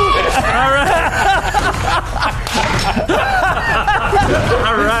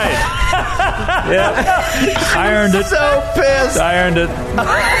 All right. Yeah. I earned it. So pissed. I earned it.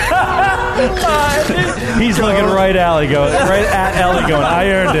 He's looking right at Ellie going, I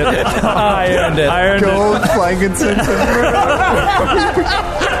earned it. I earned it. I earned it. Gold frankincense and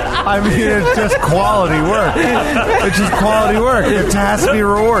I mean, it's just quality work. It's just quality work. It has to be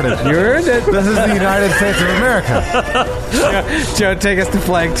rewarded. You earned it. This is the United States of America. Joe, take us to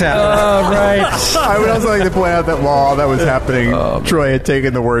Flagtown. Oh, right. I would also like to point out that while that was happening, Troy had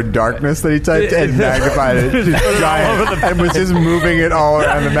taken the word darkness that he typed and magnified it to giant and was just moving it all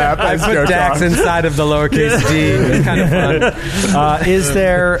around the map. I as put Joe Dax talked. inside of the lowercase d. It's kind of fun. Is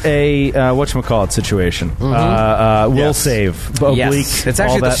there a whatchamacallit situation? Will Yes. save. Oblique. Yes. It's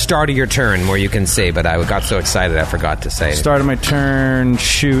actually all at the that. start of your turn where you can say, but I got so excited I forgot to say it. Start of my turn.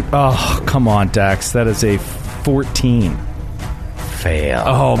 Shoot. Oh, come on, Dax. That is a 14. Fail.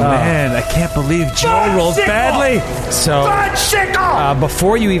 Oh, man. I can't believe Joe rolled badly. So,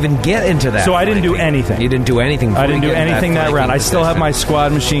 before you even get into that... So I didn't do anything. You didn't do anything. I didn't do anything that round. I flanking still have my position.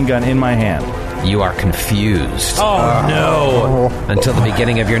 squad machine gun in my hand. You are confused. Oh, no. Until the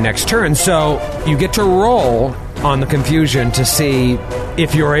beginning of your next turn. So you get to roll on the confusion to see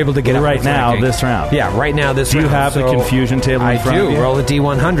if you're able to get up Right with now, flanking. this round. Yeah, right now this Do you round. have the So confusion table in I front do. of you? Roll a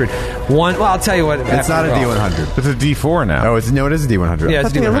D100. Well, I'll tell you what. It's not a D100. It's a D4 now. Oh, it is a D100. Yeah, it's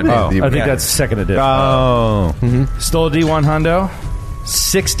I think D100. eliminated Oh, the I think Yeah. that's second edition. Oh. Still a D1 hundo.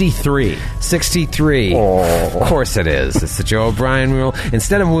 63. 63. Of course it is. It's the Joe O'Brien rule.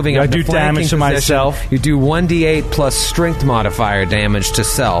 Instead of moving I up do to flanking damage to position, myself. you do 1d8 plus strength modifier damage to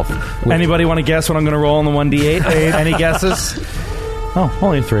self. Anybody want to guess what I'm going to roll on the 1d8? Any guesses? Oh,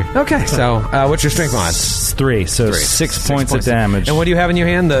 only 3. Okay, so what's your strength mod? 3, so 6 points of damage. And what do you have in your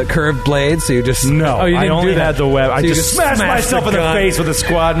hand? The curved blade? So you just... No, Oh, you I didn't only do that. had the web. I So you just smashed myself in the gun. face with a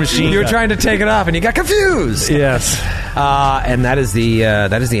squad machine You were gun. trying to take it off, and you got confused. Yes. And that is the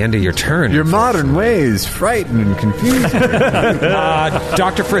end of your turn. Your modern ways frighten and confuse me.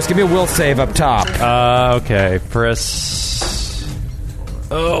 Dr. Frisk, give me a will save up top. Okay. Press.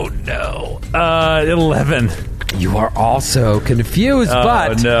 Oh, no. 11. You are also confused, Oh,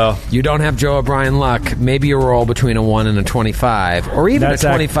 but no. you don't have Joe O'Brien luck. Maybe you roll between a 1 and a 25, or even That's a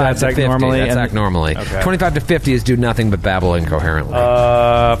act- 25 that's to act 50. normally, That's and- act normally. Okay. 25 to 50 is do nothing but babble incoherently.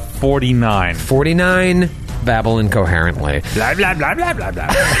 49. 49, babble incoherently. Blah, blah, blah, blah,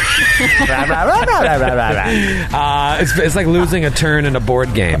 blah, blah. It's like losing a turn in a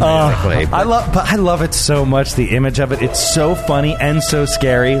board game, basically. I love it so much. The image of it, it's so funny and so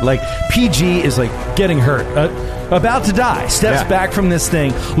scary. Like PG is like getting hurt. about to die, steps back from this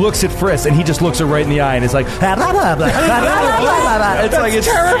thing, looks at Frisk, and he just looks her right in the eye and is like, it's like it's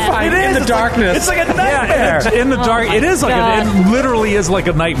terrifying. In the darkness. It's like a nightmare. In the dark, it is like it literally is like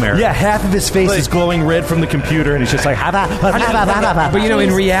a nightmare. Yeah, half of his face is glowing red from the computer, and he's just like, But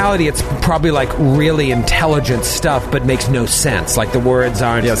in reality, it's probably like really intelligent stuff, but makes no sense. Like the words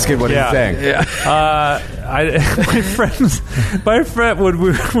aren't. Yeah, Skid, what are you saying? Yeah. My friend, when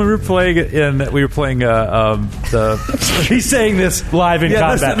we were playing the. He's saying this live in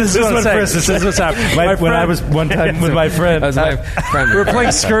combat. This is what Chris. This is what's happening. When I was one time with my friend, we were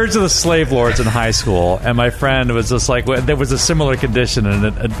playing Scourge of the Slave Lords in high school, and my friend was just like, there was a similar condition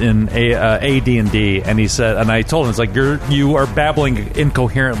in AD&D, and he said, and I told him, it's like you are babbling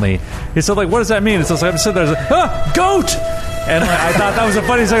incoherently. He said, like, what does that mean? It's just like I'm sitting there, goat. And I thought that was the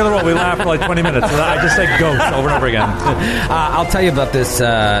funniest thing in the world. We laughed for like 20 minutes. And I just said ghost over and over again. I'll tell you about this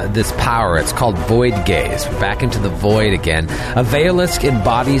power. It's called Void Gaze. We're back into the void again. A Veilisk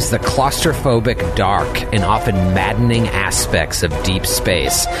embodies the claustrophobic, dark, and often maddening aspects of deep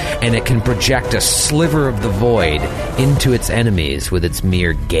space, and it can project a sliver of the void into its enemies with its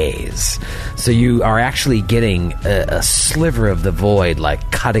mere gaze. So you are actually getting a sliver of the void, like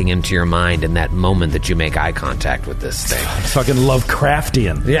cutting into your mind in that moment that you make eye contact with this thing. Fucking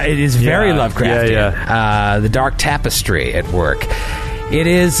Lovecraftian. Yeah, it is very Lovecraftian. Yeah. The Dark Tapestry at work. It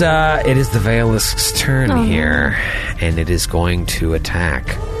is the Veilisk's turn here, and it is going to attack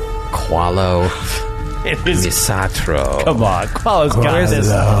Qualo Misatro. Come on, Qualo's got this.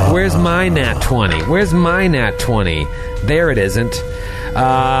 Where's my nat 20? Where's my nat 20? There it isn't.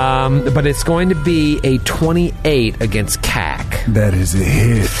 But it's going to be a 28 against CAC. That is a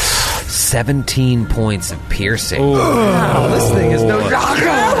hit. 17 points of piercing. Wow, this thing is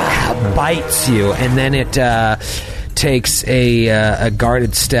bites you, and then it takes a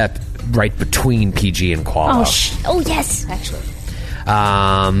guarded step right between PG and Qualo. Oh yes, actually.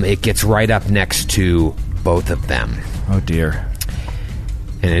 It gets right up next to both of them. Oh dear.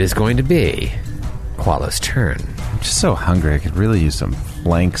 And it is going to be Qualo's turn. I'm just so hungry. I could really use some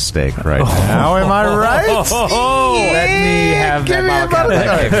flank steak right now. Am I right? Let me have that Molotov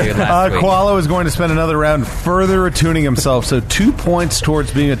I gave you last week. Qualo is going to spend another round further attuning himself. So 2 points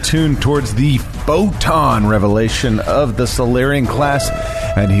towards being attuned towards the photon revelation of the Solarian class.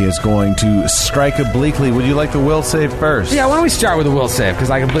 And he is going to strike obliquely. Would you like the will save first? Yeah, why don't we start with the will save, because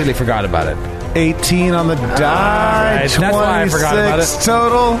I completely forgot about it. 18 on the die. Right, that's why I forgot about it. 26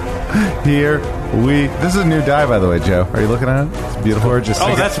 total. Here this is a new die, by the way, Joe. Are you looking at it? It's beautiful. Gorgeous.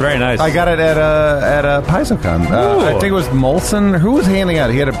 Oh, that's very nice. I got it at PaizoCon. I think it was Molson. Who was handing out?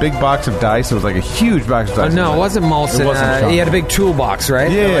 He had a big box of dice. It was like a huge box of dice. No, it wasn't Molson. It wasn't he had a big toolbox, right?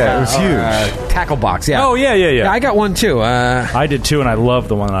 Yeah, it was huge. Tackle box, yeah. Oh, yeah. I got one, too. I did too, and I love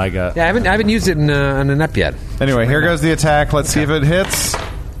the one that I got. Yeah, I haven't used it in an ep yet. Anyway, here goes the attack. Let's see if it hits.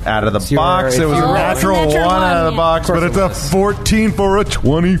 Out of the box, it was a natural one out of the box, but it's a 14 for a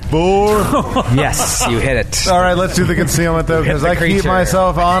 24. Yes, you hit it. All right, let's do the concealment, though, because I keep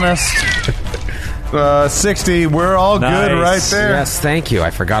myself honest. 60, we're all good right there. Yes, thank you.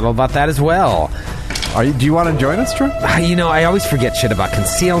 I forgot all about that as well. Do you want to join us, Troy? I always forget shit about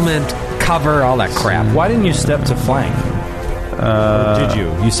concealment, cover, all that crap. Why didn't you step to flank? Did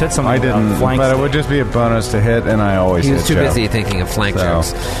you? You said something I didn't, about flank. but it would just be a bonus to hit, and I always He hit was too Joe. busy thinking of flank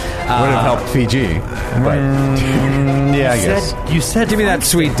jokes. Would have helped PG. But Yeah, I guess. You said Give me that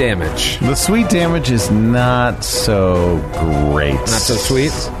sweet damage. The sweet damage is not so great. Not so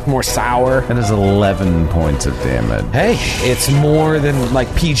sweet. More sour. That is 11 points of damage. Hey, it's more than like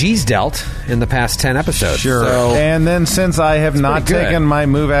PG's dealt in the past 10 episodes. Sure. So, And then since I have not pretty good. taken my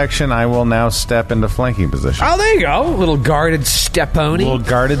move action, I will now step into flanking position. oh, there you go. Little guarded steponi. Little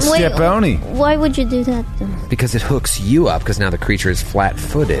guarded Wait, Steponi. why would you do that, though? Because it hooks you up, because now the creature is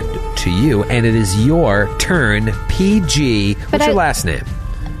flat-footed to you, and it is your turn, PG. What's your last name?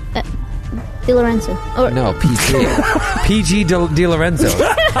 Di Lorenzo. Or, No, PG. PG Di Lorenzo.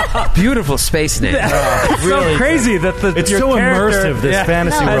 Beautiful space name. It's so crazy that It's your so character immersive, this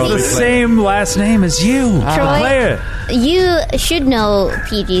fantasy No, has world. the we play. same last name as you. Troy? Player. you should know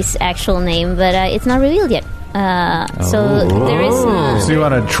PG's actual name, but it's not revealed yet. So there is So you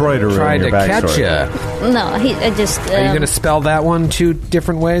wanted Troy to ruin Tried your to catch backstory. you. no. I just Are you going to spell that one two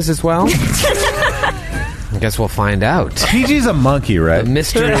different ways as well? I guess we'll find out. PG's a monkey, right? The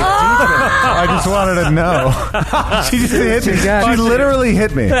mystery. I just wanted to know. She just hit me. She literally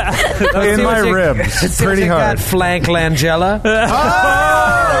hit me in my ribs. Pretty hard. Flank Langella.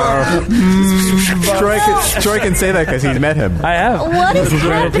 Troy can say that because he's met him. I have. What is We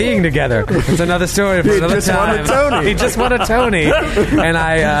were happening? peeing together. It's another story for another just time. won a Tony. He just won a Tony,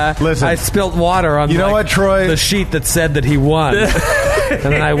 and Listen, I spilt water on you know what, Troy? the sheet that said that he won, and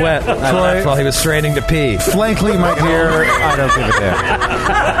then I left while he was straining to pee. Flankly, my dear, I don't give a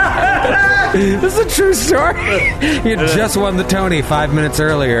damn. This is a true story. He had just won the Tony 5 minutes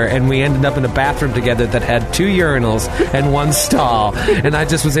earlier, and we ended up in a bathroom together that had 2 urinals and 1 stall. And I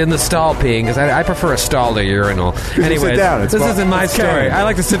just was in the stall peeing because I prefer a stall to a urinal. Anyway, sit down. this isn't my story. I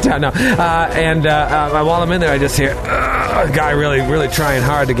like to sit down now. And while I'm in there, I just hear a guy really trying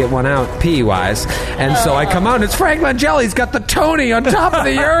hard to get one out pee wise. And so I come out, and it's Frank Langella. He's got the Tony on top of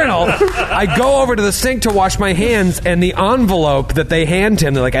the urinal. I go over to the sink to wash my hands, and the envelope that they hand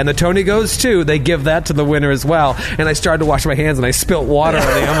him, they're like, and the Tony goes too. They give that to the winner as well. And I started to wash my hands, and I spilt water on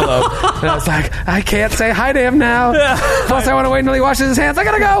the envelope. And I was like, I can't say hi to him now. Plus, I want to wait until he washes his hands. I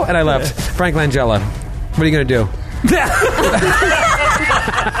gotta go. And I left. Frank Langella, what are you gonna do?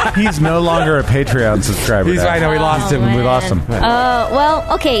 He's no longer a Patreon subscriber. now. I know we lost him. We lost him. Well,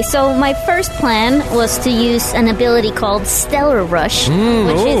 okay, so my first plan was to use an ability called Stellar Rush, which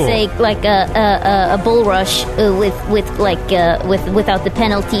is a bull rush without the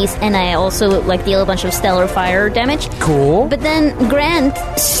penalties, and I also deal a bunch of stellar fire damage. Cool. But then Grant,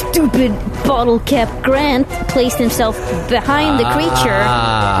 stupid bottle cap Grant, placed himself behind the creature.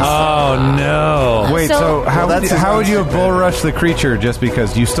 Oh no! Wait, So- so how Well, how would you have bull rushed the creature just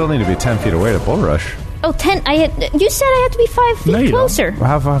because you still need to be 10 feet away to bull rush? Oh, 10. You said I had to be 5 feet closer.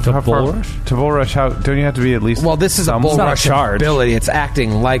 How far? bull rush? To bull rush, don't you have to be at least... Well, this is a bull not a rush charge. ability. It's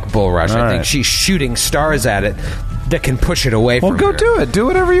acting like bull rush. I All think right. she's shooting stars at it that can push it away Well, from go her. do it. Do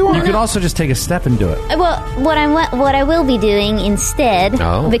whatever you want. You could also just take a step and do it. Well, what I will be doing instead,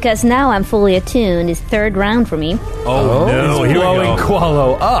 because now I'm fully attuned, is third round for me. Oh no! Here we Blowing go.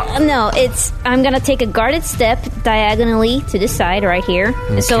 Qualo up. No, I'm gonna take a guarded step diagonally to the side right here.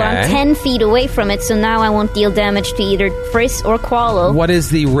 So I'm Okay. 10 feet away from it, so now I won't deal damage to either Friss or Qualo. What is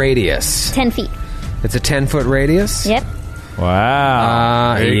the radius? 10 feet. It's a 10-foot radius? Yep.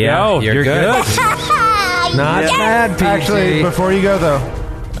 Wow. There you go. You're good. Not bad, PG. Actually, before you go, though,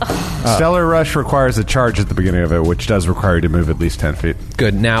 Stellar Rush requires a charge at the beginning of it, which does require you to move at least 10 feet.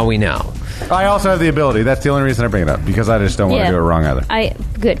 Good. Now we know. I also have the ability. That's the only reason I bring it up, because I just don't want to do it wrong either.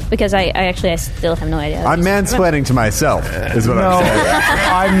 Good, because I still have no idea. I'm mansplaining to myself, is what No, I'm saying.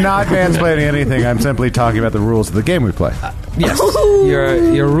 I'm not mansplaining anything. I'm simply talking about the rules of the game we play. Yes.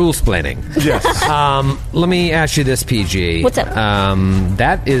 You're rules planning. Yes. Let me ask you this, PG. What's up?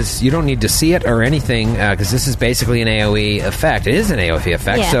 That is, you don't need to see it or anything, because this is basically an AoE effect. It is an AoE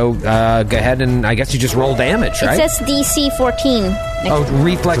effect, Yeah. so go ahead and I guess you just roll damage, right? It says DC 14. Oh,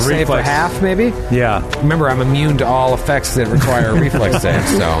 reflex save for reflex. half, maybe? Yeah. Remember, I'm immune to all effects that require a reflex save,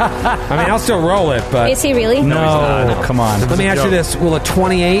 so... I mean, I'll still roll it, but... Is he really? No, come on. Let me ask you this. Will a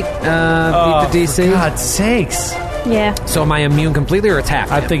 28 beat the DC? For God's sakes. Yeah. So am I immune completely, or it's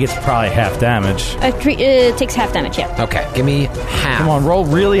half? I think it's probably half damage. It takes half damage, yeah. Okay, give me half. Come on, roll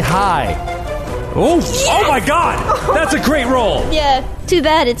really high. Oh my God! That's a great roll. Yeah, too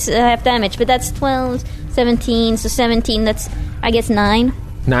bad it's half damage, but that's 12, 17, so 17, that's, I guess, 9.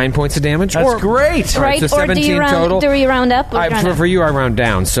 9 points of damage? That's great. All right, Right? so Or do 17 you round, total? do you round up? Or round For down? you, I round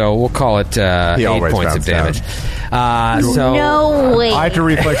down, so we'll call it 8 always points of rounds damage. So No way. I have to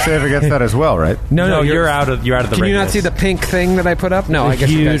reflex save against that as well, right? No, you're out of the. Can you not radius. see the pink thing that I put up? No, I guess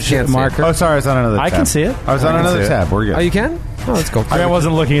you guys huge can't see it. marker. Oh, sorry, I was on another tab. I can see it. I was on can another see it. tab. We're good. Oh, you can? Oh, that's cool. I mean, I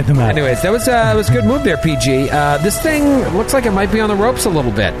wasn't looking at the map. Anyways, that was a good move there, PG. This thing looks like it might be on the ropes a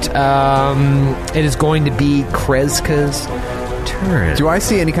little bit. It is going to be Kreska's turn. Do I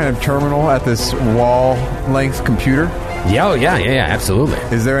see any kind of terminal at this wall-length computer? Yeah, absolutely.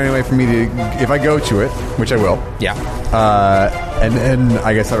 Is there any way for me to, if I go to it, which I will, Yeah. and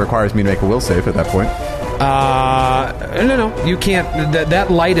I guess that requires me to make a will save at that point. No, you can't.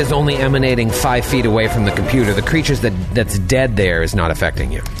 That light is only emanating 5 feet away from the computer. The creatures that's dead there is not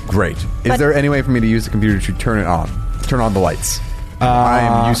affecting you. Great. Is there any way for me to use the computer to turn it on? Turn on the lights. I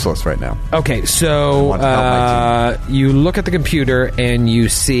am useless right now. Okay, so want to help my you look at the computer and you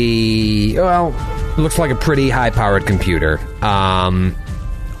see, well, it looks like a pretty high-powered computer.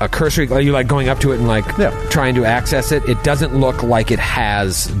 A cursory, are you going up to it and trying to access it? It doesn't look like it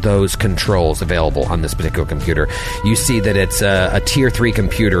has those controls available on this particular computer. You see that it's a tier 3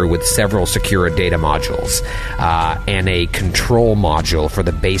 computer with several secure data modules and a control module for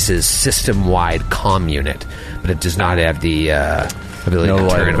the base's system-wide comm unit, but it does not have the ability No to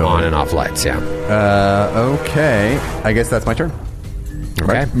light turn ability. on and off lights. Yeah. Okay. I guess that's my turn.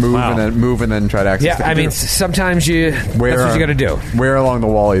 Okay. Right? Move and then try to access Yeah, the I mean, computer. sometimes that's what you got to do. Where along the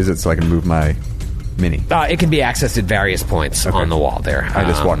wall is it so I can move my mini? It can be accessed at various points on the wall there. I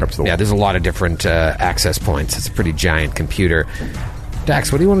just walk up to the wall. Yeah, there's a lot of different access points. It's a pretty giant computer.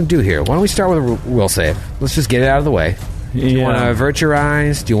 Dax, what do you want to do here? Why don't we start with a will save? Let's just get it out of the way. Do you want to avert your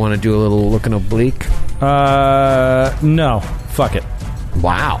eyes? Do you want to do a little looking oblique? No. Fuck it.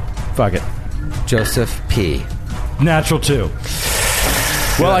 Wow. Fuck it. Joseph P. Natural 2.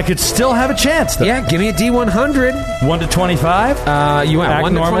 Well, I could still have a chance, though. Yeah, give me a D100. 1 to 25? You want Act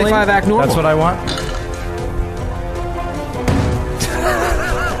 1 to normally? 25 act normal. That's what I want.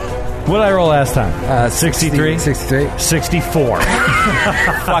 What did I roll last time? 63? 63. 64.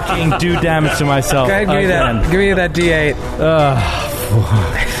 Fucking do damage to myself. Okay, give me that. Give me that D8.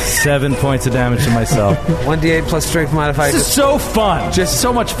 7 points of damage to myself. 1D8 plus strength modifier. This is so fun. Just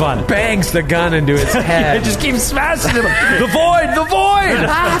so much fun. Bangs the gun into his head. It just keeps smashing him. The void! The void!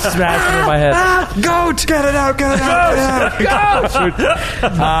 Smashing in my head. Goat! Get it out! Get it out!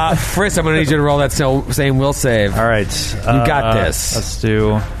 Goat! First, I'm going to need you to roll that same will save. All right. You got this. Let's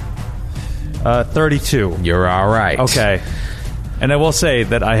do 32. You're all right. Okay. And I will say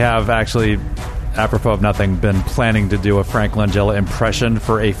that I have actually, apropos of nothing, been planning to do a Frank Langella impression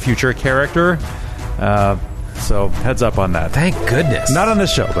for a future character. So heads up on that. Thank goodness. Not on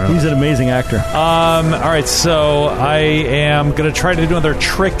this show. But He's an amazing actor. all right, so I am going to try to do another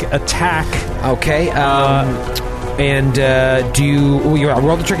trick attack. Okay. And do you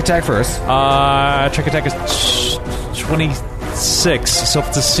roll the trick attack first? Trick attack is 26. So if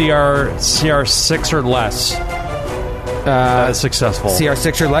it's a CR 6 or less, that is successful.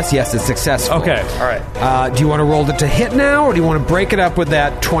 CR6 or less? Yes, it's successful. Okay, all right. Do you want to roll it to hit now, or do you want to break it up with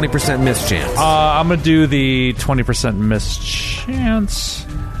that 20% miss chance? I'm going to do the 20% miss chance.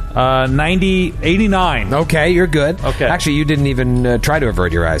 89. Okay, you're good. Okay. Actually, you didn't even try to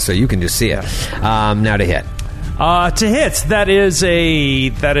avert your eyes, so you can just see it. Now to hit. To hit, that is a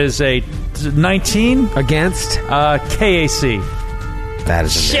 19 Against? KAC. That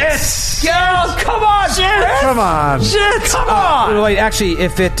is a miss. Come on! Come on. Shit! Come on! Wait, actually,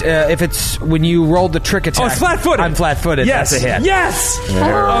 if it's when you rolled the trick attack, it's flat-footed. I'm flat-footed. Yes, That's a hit. Yes.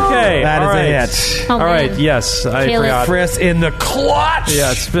 Oh. Okay, That is all right. a hit. Oh, All right. man. Yes, I Kill it. forgot. Chris in the clutch.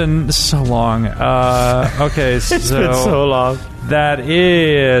 Yeah, it's been so long. Okay, so long. that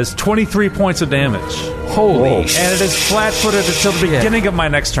is 23 points of damage, Holy shit. and it is flat-footed until the beginning of my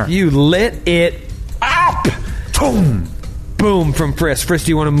next turn. You lit it up. Boom. Boom from Frisk. Frisk,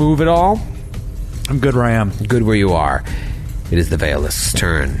 do you want to move at all? I'm good where I am. Good where you are. It is the Veilist's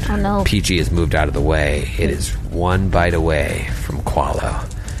turn. Oh, no. PG has moved out of the way. It is one bite away from Qualo.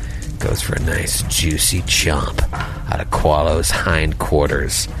 Goes for a nice juicy chomp out of Qualo's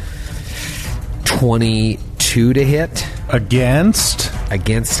hindquarters. 22 to hit Against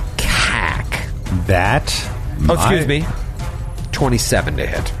against Cack. that. Oh, excuse me. 27 to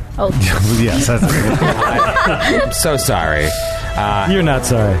hit. Oh, Yes, that's I'm so sorry. You're not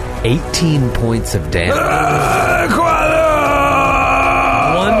sorry. 18 points of damage.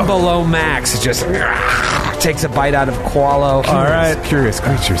 One below max just takes a bite out of Qualo. All right. Curious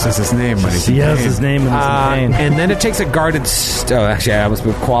Creatures is his name when he's in He has pain. his name in his name. And then it takes a guarded... actually, I was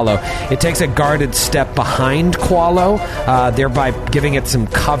with Qualo. It takes a guarded step behind Qualo, thereby giving it some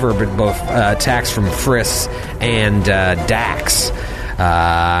cover, but both attacks from Friss and Dax.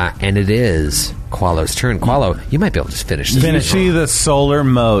 And it is Qualo's turn. Qualo, you might be able to just finish this. You see the solar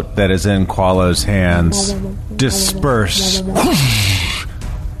mote that is in Qualo's hands disperse,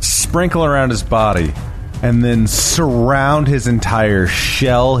 sprinkle around his body, and then surround his entire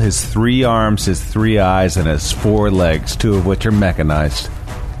shell, his 3 arms, his 3 eyes, and his 4 legs, 2 of which are mechanized,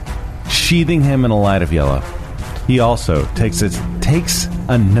 sheathing him in a light of yellow. He also takes a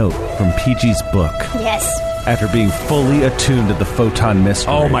note from PG's book yes. after being fully attuned to the photon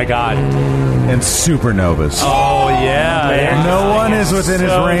mystery. Oh my god. And supernovas. Oh yeah. No one is within his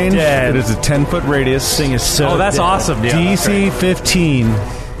so range. dead. It is a 10-foot radius. Thing is so Oh, that's dead. awesome. Yeah, DC 15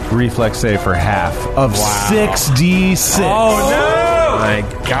 reflex save for half of 6d6. Oh no! My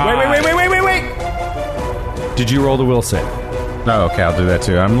God. Wait! Did you roll the will save? Oh, okay, I'll do that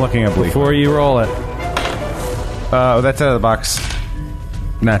too. I'm looking at Bleak. Before you roll it. That's out of the box.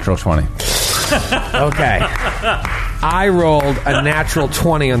 Natural 20. Okay. I rolled a natural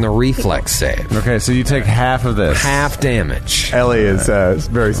 20 on the reflex save. Okay, so you take half of this. Half damage. Ellie is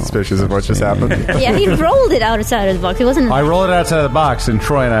very suspicious of what just happened. Yeah, he rolled it outside of the box. It wasn't. I roll it outside of the box, and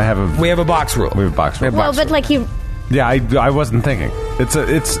Troy and I have a We have a box rule. we have a box. rule. well, but like he. Yeah, I wasn't thinking.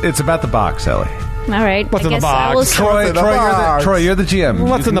 It's about the box, Ellie. All right. What's I in the guess I box? will. Troy, you're the GM.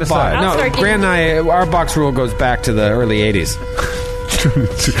 What's You in can the box? decide. I'll No, start Grant and I, our box rule goes back to the early 80s.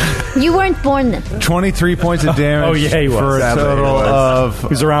 You weren't born then. 23 points of damage. Oh, yeah, he was. For a Sadly, total he was. of. He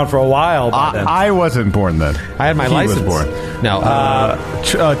was around for a while by then. I wasn't born then. I had my He license. was born. No.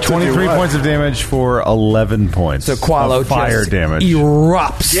 23 points of damage for 11 points. So Qualo of fire just damage.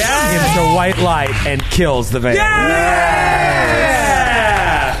 erupts into white light and kills the Veil.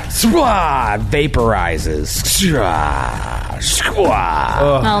 Swah! Vaporizes.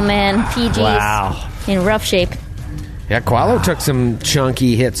 Oh man, PG's Wow. in rough shape. Yeah, Qualo took some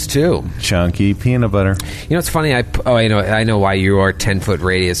chunky hits too. Chunky peanut butter. You know, it's funny. I know why your 10-foot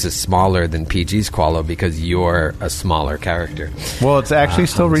radius is smaller than PG's Qualo, because you're a smaller character. Well, it actually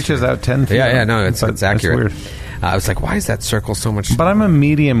still reaches out 10 feet. Yeah, no, it's That's accurate. weird. I was like, why is that circle so much? But I'm a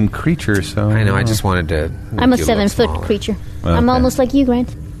medium creature, so. I know. I just wanted to. I'm a make you look 7-foot smaller. creature. I'm Okay. almost like you,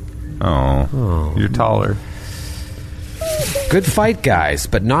 Grant. Oh, you're taller. Good fight, guys,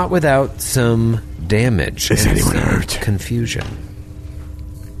 but not without some damage. Is and anyone some hurt? Confusion.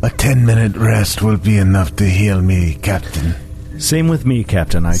 A 10-minute rest will be enough to heal me, Captain. Same with me,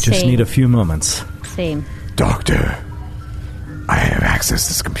 Captain. I just Same. need a few moments. Same. Doctor, I have access to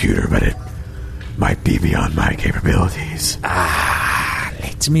this computer, but it might be beyond my capabilities.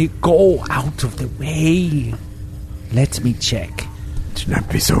 Let me go out of the way. Let me check. Do not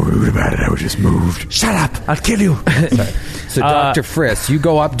be so rude about it. I was just moved. Shut up! I'll kill you. So, Dr. Friss, you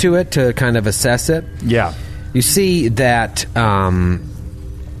go up to it to kind of assess it. Yeah. You see that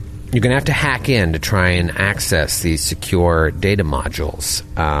you're going to have to hack in to try and access these secure data modules,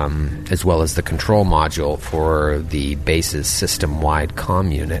 as well as the control module for the base's system-wide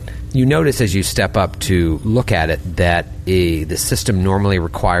comm unit. You notice as you step up to look at it that the system normally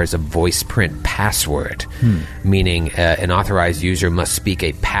requires a voice print password, meaning an authorized user must speak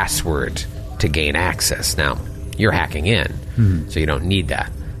a password to gain access. Now, you're hacking in, so you don't need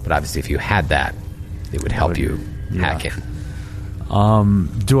that. But obviously, if you had that, it would help you hack in.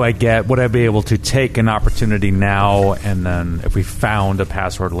 Would I be able to take an opportunity now, and then if we found a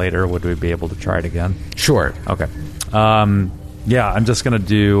password later, would we be able to try it again? Sure. Okay. Yeah, I'm just going to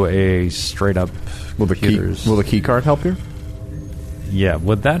do a straight up Will the key card help you? Yeah,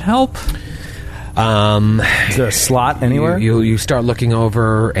 would that help? Is there a slot anywhere? You start looking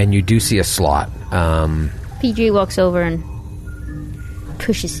over, and you do see a slot. PG walks over and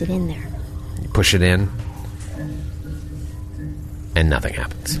pushes it in there. You push it in, and nothing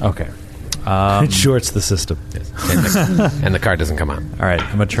happens. Okay. It shorts the system. And the card doesn't come out. All right,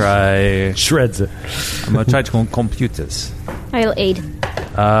 I'm going to try... Shreds it. I'm going to try to compute this. I'll aid.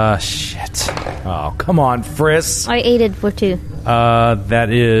 Shit. Oh, come on, Friss. I aided for 2. That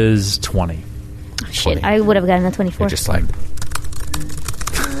is 20. Shit, 20. I would have gotten a 24. You're just like...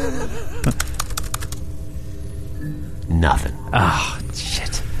 nothing.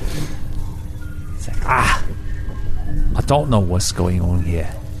 Shit. It's like, I don't know what's going on here.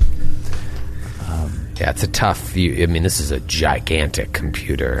 Yeah, it's a tough... this is a gigantic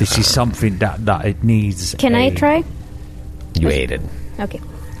computer. This is something that it needs. Can I try? You aided. Okay.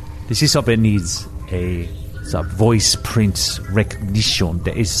 This is something that needs a voice print recognition.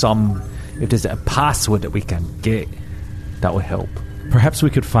 There is if there's a password that we can get, that will help. Perhaps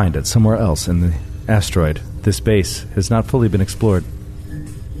we could find it somewhere else in the asteroid. This base has not fully been explored.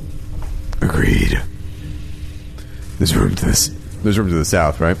 Agreed. There's room to this. There's room to the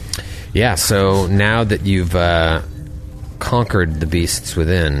south, right? Yeah, so now that you've conquered the beasts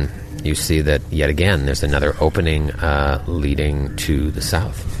within, you see that, yet again, there's another opening leading to the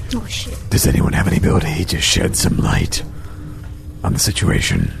south. Oh, shit. Does anyone have any ability to shed some light on the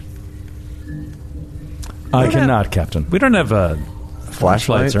situation? I cannot, Captain. We don't have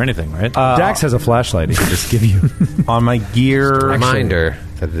flashlights or anything, right? Dax has a flashlight he can just give you. On my gear. Reminder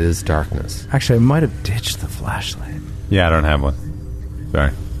that it is darkness. Actually, I might have ditched the flashlight. Yeah, I don't have one.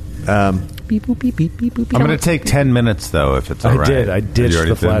 Sorry. Beep, boop, beep, beep, beep, boop, I'm going to take 10 minutes, though, if it's all right. I You ditched already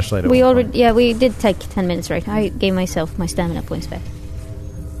the did? flashlight. at We one already... point. Yeah, we did take 10 minutes, right? I gave myself my stamina points back.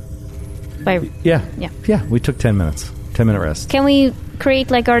 Yeah. Yeah. We took 10 minutes. 10-minute rest. Can we create,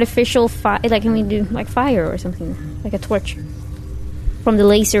 like, artificial fire? Like, can we do, like, fire or something? Like a torch? From the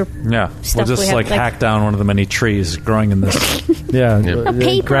laser Yeah, stuff we'll we just have, like hack down one of the many trees growing in this. Yeah. A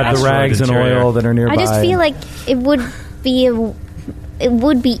paper. Grab the rags and Interior. oil that are nearby. I just feel like it would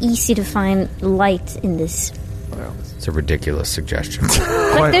be easy to find light in this. It's a ridiculous suggestion.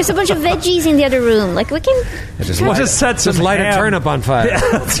 Like, there's a bunch of veggies in the other room. Like, we can... We'll just set some light a ham. turnip on fire.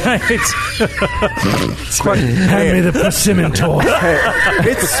 That's right. Hand me the persimmon torch.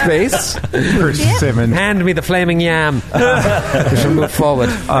 It's space. Persimmon. Hand me the flaming yam. We shall move forward.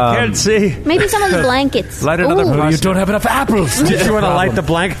 I can't see. Maybe some of the blankets. Light another Ooh. flashlight. You don't have enough apples. Did you want to light the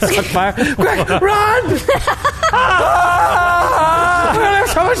blankets on fire? Quick, run!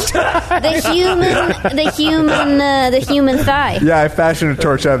 so much time. The human thigh. Yeah, I fashioned a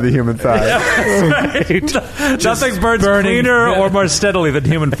torch out of the human thigh. Nothing burns cleaner or more steadily than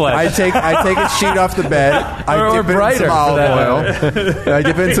human flesh. I take a sheet off the bed. I dip it in some olive oil. I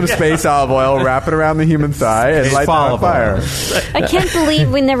dip in some space olive oil, wrap it around the human thigh, and light it on fire. I can't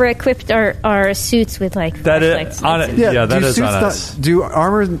believe we never equipped our suits with like flashlights. That is on us.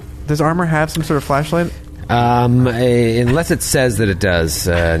 Does armor have some sort of flashlight? Unless it says that it does,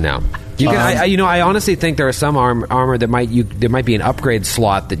 no. You can, I honestly think there are some armor that there might be an upgrade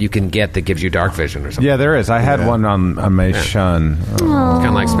slot that you can get that gives you dark vision or something. Yeah, there is. I had one on my Shun. Kind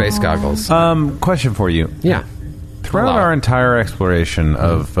of like space goggles. Question for you. Yeah. Throughout our entire exploration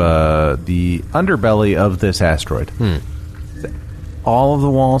of the underbelly of this asteroid, all of the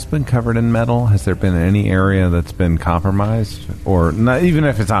walls been covered in metal? Has there been any area that's been compromised? Or not, even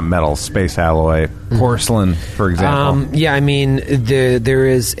if it's not metal, space alloy, porcelain, for example? Yeah, I mean, there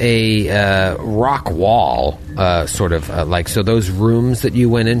is a rock wall, sort of like, so those rooms that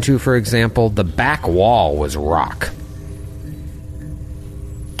you went into, for example, the back wall was rock.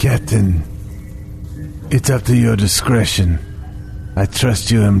 Captain, it's up to your discretion. I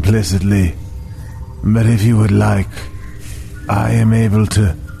trust you implicitly. But if you would like, I am able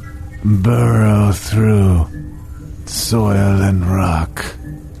to burrow through soil and rock.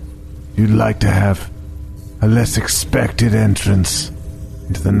 You'd like to have a less expected entrance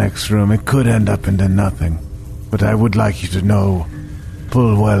into the next room. It could end up into nothing, but I would like you to know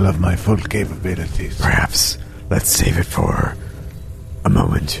full well of my full capabilities. Perhaps let's save it for a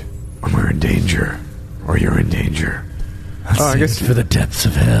moment when we're in danger, or you're in danger. I guess for the depths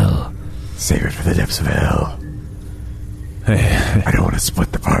of hell. Save it for the depths of hell. I don't want to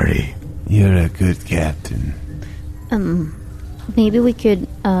split the party. You're a good captain. Maybe we could.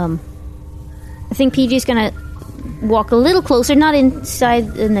 I think PG's gonna walk a little closer, not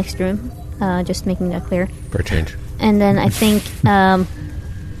inside the next room. Just making that clear. For a change. And then I think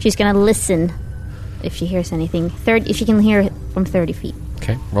she's gonna listen if she hears anything. If she can hear it from 30 feet.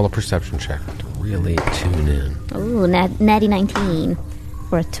 Okay, roll a perception check to really tune in. Ooh, natty 19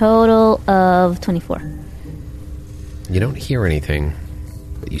 for a total of 24. You don't hear anything,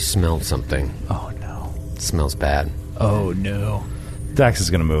 but you smelled something. Oh, no. It smells bad. Oh, no. Dax is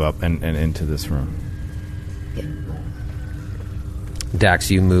going to move up and into this room.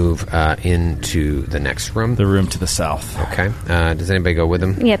 Dax, you move into the next room. The room to the south. Okay. Does anybody go with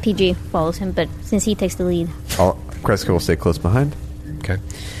him? Yeah, PG follows him, but since he takes the lead. Kreska will stay close behind. Okay.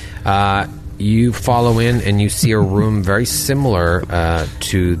 You follow in and you see a room very similar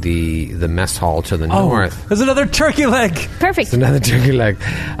to the mess hall to the north. There's another turkey leg. Perfect. It's another turkey leg.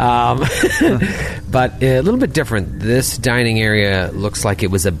 But a little bit different. This dining area looks like it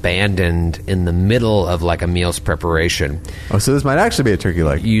was abandoned in the middle of like a meal's preparation. Oh, so this might actually be a turkey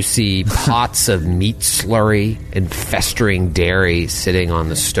leg. You see pots of meat slurry and festering dairy sitting on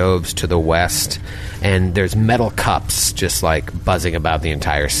the stoves to the west. And there's metal cups just like buzzing about the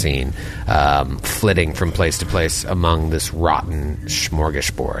entire scene, flitting from place to place among this rotten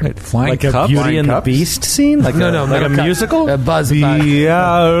smorgasbord. Wait, flying Like cup? a Beauty Flying and cups? the Beast scene? Like No, like a metal cup. musical? A buzz about. Be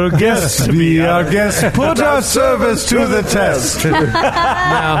our guest, be our guest, put our service to the test.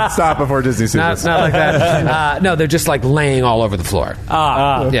 No, Stop before Disney not, Studios. not like that. No, they're just like laying all over the floor.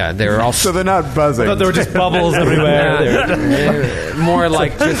 Yeah, they're all So they're not buzzing. There were just bubbles everywhere. they're more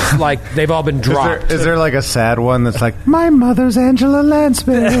like just like they've all been dropped. Is there like a sad one that's like, my mother's Angela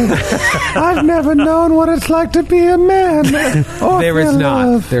Lansbury. I've never known what it's like to be a man. There is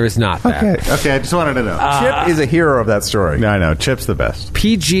not. There is not that. Okay, I just wanted to know. Chip is a hero of that story. I know, Chip's the best.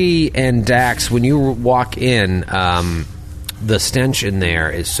 PG and Dax, when you walk in, the stench in there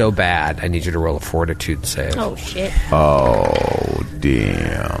is so bad. I need you to roll a fortitude save. Oh, shit. Oh,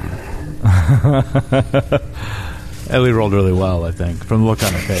 damn. Ellie rolled really well, I think, from the look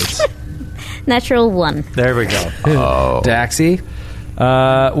on her face. Natural 1. There we go. Daxy?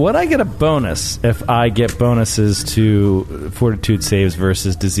 Would I get a bonus if I get bonuses to fortitude saves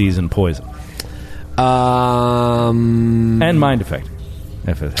versus disease and poison? And mind effect,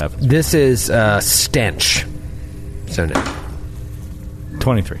 if it happens. This is stench. So no.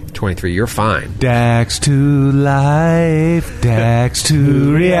 23. 23, you're fine. Dax to life, Dax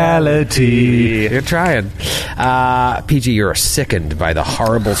to reality. You're trying. PG, you're sickened by the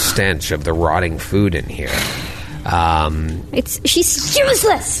horrible stench of the rotting food in here. She's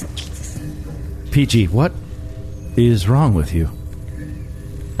useless. PG, what is wrong with you?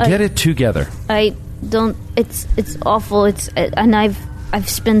 Get it together. I don't. It's awful. And I've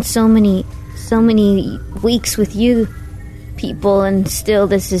spent so many weeks with you people, and still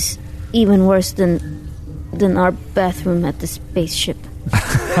this is even worse than our bathroom at the spaceship.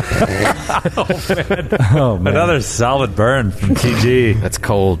 Oh, man. Another solid burn from PG. That's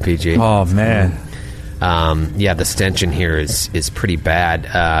cold, PG. Oh man. Yeah, the stench in here is pretty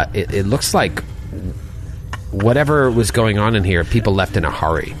bad. It looks like whatever was going on in here, people left in a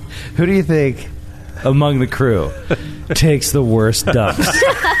hurry. Who do you think among the crew takes the worst dumps?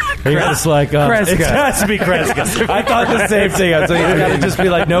 You're just like, it has to be Kreska. I thought the same thing. So you got to just be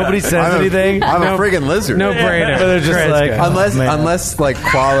like, nobody says anything. I'm a friggin' lizard. No brainer. But they're just like, Unless like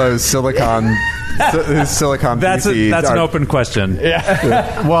Qualo's silicon That's PCs an are- open question.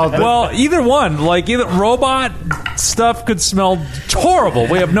 Well, Either one, like either robot stuff could smell horrible.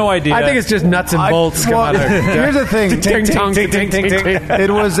 We have no idea. I think it's just nuts and bolts come out of there. here's the thing. Ting, tong, ting, ting, ting, ting. It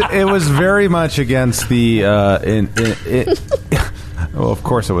was very much against the well, of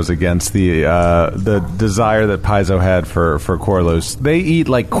course it was against the desire that Paizo had for Corlos. They eat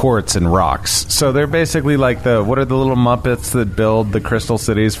like quartz and rocks, so they're basically like what are the little Muppets that build the crystal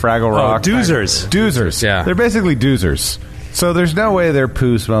cities? Fraggle Rock, doozers. Yeah. They're basically doozers. So there's no way their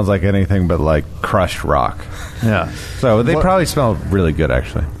poo smells like anything but like crushed rock. Yeah. So they probably smell really good,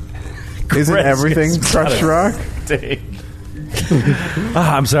 actually. Isn't everything crushed rock?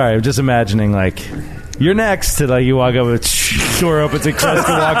 I'm sorry. I'm just imagining like you're next to like you walk up, door opens and Kreska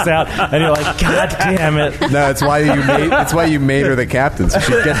walks out, and you're like, God damn it! No, it's why you made her the captain. So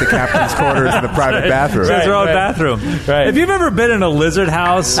she'd get the captain's quarters in the private bathroom. She has her own bathroom. Right. If you've ever been in a lizard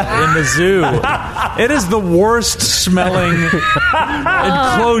house in the zoo, it is the worst smelling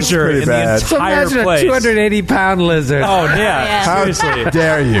enclosure in bad. the So entire imagine place. a 280-pound lizard. Oh yeah, How seriously.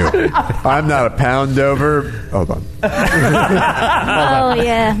 dare you? I'm not a pound over. Hold on. Oh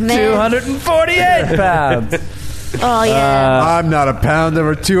yeah, man. 248 pounds. Oh yeah. I'm not a pound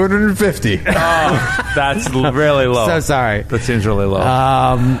over 250. That's really low. So sorry. That seems really low.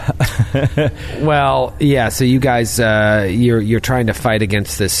 Well, yeah. So you guys, you're trying to fight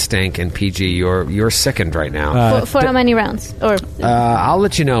against this stink, and PG, you're sickened right now. For how many rounds? Or I'll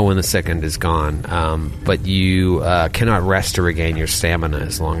let you know when the sickened is gone. But you cannot rest to regain your stamina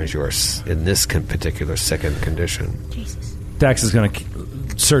as long as you're in this particular sickened condition. Jesus. Dax is going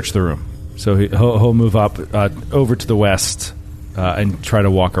to search the room, so he'll move up over to the west and try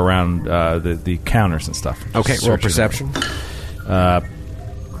to walk around the counters and stuff. Okay, Just roll search the room. perception.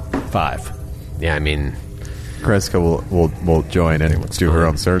 5. Yeah, I mean, Kreska will join and do her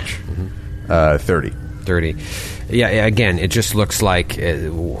own search. 30. 30. Yeah, again, it just looks like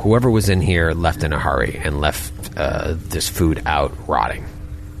whoever was in here left in a hurry and left this food out rotting.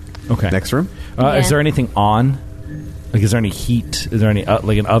 Okay. Next room. Yeah. Is there anything on? Like, is there any heat? Is there any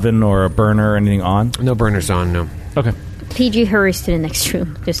like an oven or a burner or anything on? No burners on, no. Okay. PG hurries to the next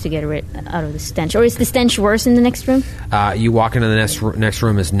room just to get rid out of the stench. Or is the stench worse in the next room? You walk into the next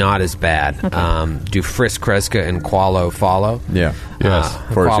room is not as bad. Okay. Do Frisk, Kreska, and Qualo follow? Yeah. Yes.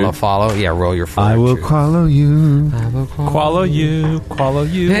 Qualo follow? Yeah, roll your fortitude. I will follow you. Qualo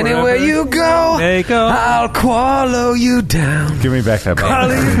you. Anywhere wherever you go, they go. I'll qualo you down. Give me back that bottle.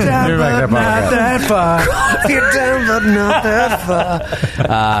 Qualo you down, Give me back but that not bottle. that far. Qualo you down, but not that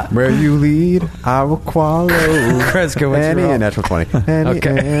far. Where you lead, I will follow. Kreska, what's your roll? A natural 20.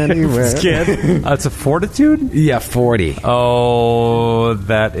 Okay. Anywhere. That's a fortitude? Yeah, 40. Oh,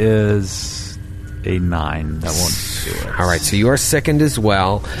 that is a 9. That won't do it. All right, so you're sickened as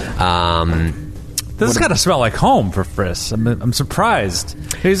well. This has got to smell like home for Friss. I'm surprised.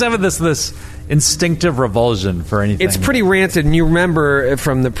 He's having this instinctive revulsion for anything. It's pretty rancid, and you remember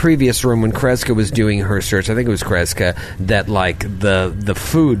from the previous room when Kreska was doing her search, I think it was Kreska, that like the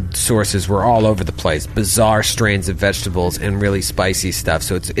food sources were all over the place. Bizarre strains of vegetables and really spicy stuff.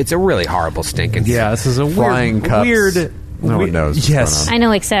 So it's a really horrible stinking. Yeah, this is a Flying cups. weird. No one knows what's Yes. going I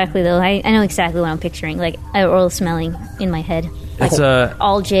know exactly though. I know exactly what I'm picturing. Like oil smelling in my head. Like It's a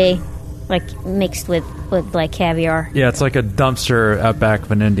Algae, like mixed with like caviar. yeah. It's like a dumpster out back of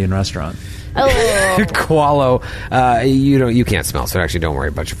an Indian restaurant. Oh, Qualo, you can't smell, so actually don't worry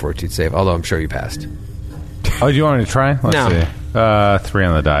about your fortitude save. Although I'm sure you passed. Oh, do you want me to try? Let's No. see. 3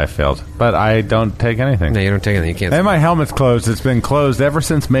 on the die. I failed. But I don't take anything. No, you don't take anything. You can't And my helmet's closed. It's been closed ever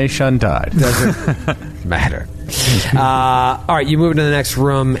since Mei Shun died. matter. All right, you move into the next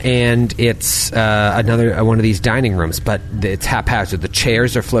room, and it's another one of these dining rooms, but it's haphazard. The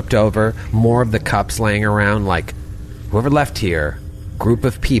chairs are flipped over, more of the cups laying around. Like whoever left here, group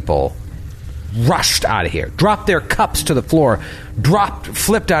of people rushed out of here, dropped their cups to the floor,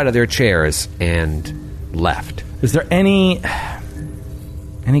 flipped out of their chairs, and left. Is there any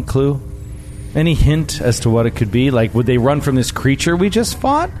clue? Any hint as to what it could be? Like, would they run from this creature we just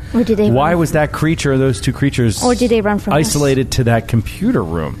fought? Or did they Why run- was that creature, those two creatures, Or did they run from us? isolated to that computer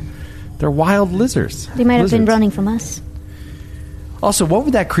room? They're wild lizards. they might have been Lizards. running from us. Also, what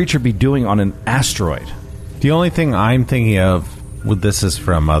would that creature be doing on an asteroid? The only thing I'm thinking of, this is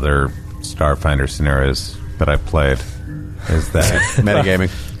from other Starfinder scenarios that I played, is that Metagaming.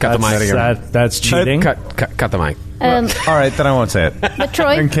 Cut the mic. That's cheating. Cut the mic. all right, then I won't say it. But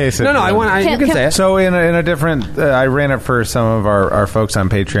Troy, In case it, No, you can say it. So in a different, I ran it for some of our folks on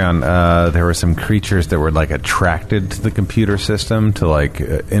Patreon. There were some creatures that were like attracted to the computer system to like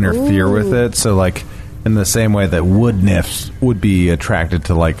interfere with it. So like in the same way that wood nymphs would be attracted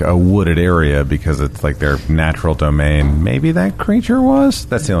to like a wooded area because it's like their natural domain. Maybe that creature was.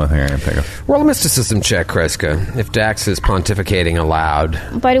 That's the only thing I can think of. Roll a mysticism check, Kreska. If Dax is pontificating aloud.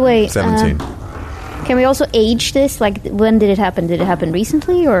 by the way, 17. Can we also age this? Like, when did it happen? Did it happen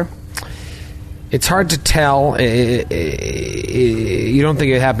recently, or? It's hard to tell. You don't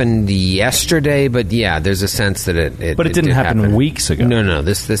think it happened yesterday, but yeah, there's a sense that it. But it didn't did happen weeks ago. No.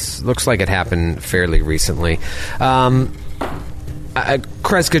 This looks like it happened fairly recently.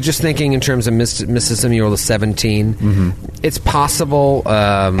 Kreska, just thinking in terms of mysticism, you rolled a 17. Mm-hmm. It's possible,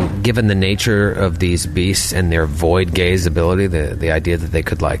 given the nature of these beasts and their void gaze ability, the idea that they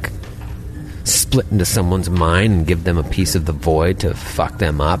could like split into someone's mind and give them a piece of the void to fuck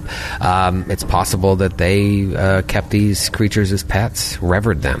them up. It's possible that they kept these creatures as pets,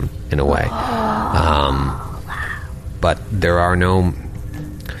 revered them in a way. But there are no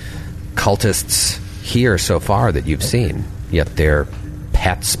cultists here so far that you've seen, yet their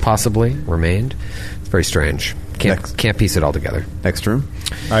pets possibly remained. It's very strange. Can't piece it all together. Next room.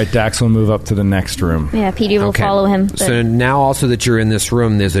 All right, Dax will move up to the next room. Yeah, PD will Okay. follow him. But So now also that you're in this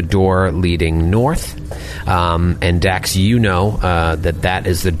room, there's a door leading north. And Dax, you know that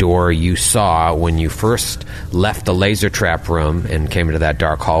is the door you saw when you first left the laser trap room and came into that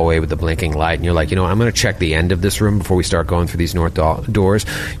dark hallway with the blinking light. And you're like, you know what, I'm going to check the end of this room before we start going through these north doors.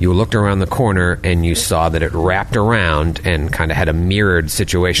 You looked around the corner and you saw that it wrapped around and kind of had a mirrored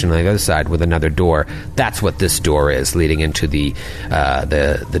situation on the other side with another door. That's what this door is, leading into the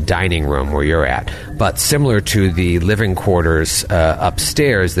dining room where you're at. But similar to the living quarters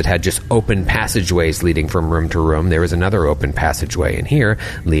upstairs that had just open passageways leading from room to room, there is another open passageway in here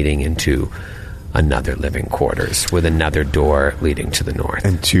leading into another living quarters with another door leading to the north.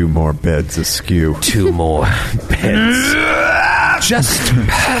 And 2 more beds askew. 2 more beds. Just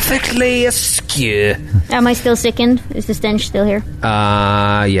perfectly askew. am I still sickened? Is the stench still here?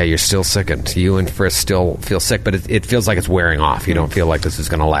 Yeah, you're still sickened. You and Frisk still feel sick, but it feels like it's wearing off. You don't feel like this is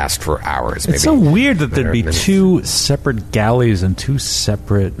going to last for hours. Maybe It's so weird that there'd be minutes. 2 separate galleys and 2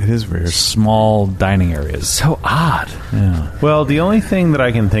 separate It is weird. small dining areas. So odd. Yeah. Well, the only thing that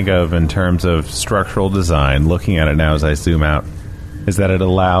I can think of in terms of structural design, looking at it now as I zoom out, is that it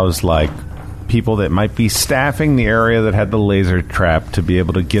allows like people that might be staffing the area that had the laser trap to be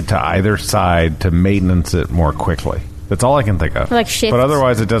able to get to either side to maintenance it more quickly. That's all I can think of. Like shifts. But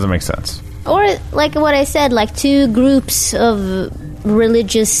otherwise, it doesn't make sense. Or, like what I said, like 2 groups of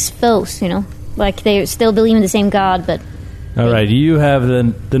religious foes, you know? Like, they still believe in the same God, but... All right, you have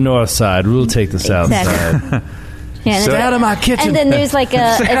the north side. We'll take the south Exactly. side. Yeah, and Stay it's- out of my kitchen. And then there's like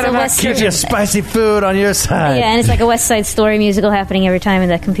it's a West Get your spicy food on your side. Yeah, and it's like a West Side Story musical happening every time in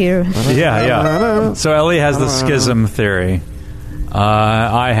that computer. Yeah. So Ellie has the schism theory.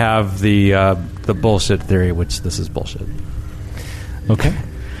 I have the bullshit theory, which this is bullshit. Okay.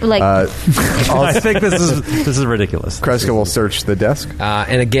 Like, I think this is ridiculous. Kreska will search the desk.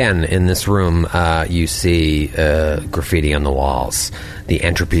 And again, in this room, you see graffiti on the walls. The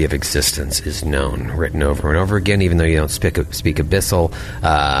entropy of existence is known, written over and over again, even though you don't speak Abyssal.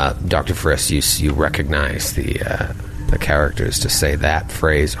 Dr. Frisk, you recognize the characters to say that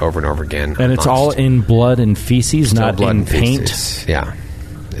phrase over and over again. And it's all in blood and feces, Still not blood in and paint, feces. Yeah.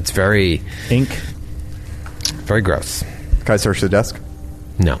 It's very, ink. very gross. Can I search the desk?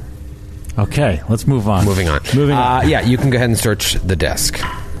 No. Okay, let's move on. Moving on. Moving on. Yeah, you can go ahead and search the desk.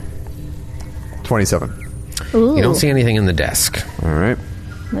 27. ooh, You don't see anything in the desk. All right.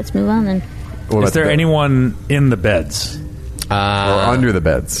 let's move on then. What Is about there the bed? anyone in the beds? Or under the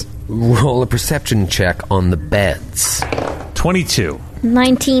beds? Roll a perception check on the beds. 22.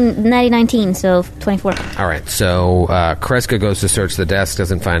 19, so 24. All right, so Kreska goes to search the desk,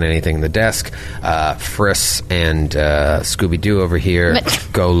 doesn't find anything in the desk. Friss and Scooby-Doo over here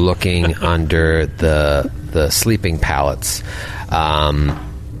go looking under the sleeping pallets.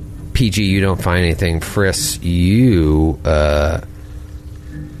 PG, you don't find anything. Friss, you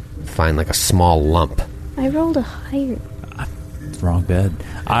find like a small lump. I rolled a higher. Wrong bed.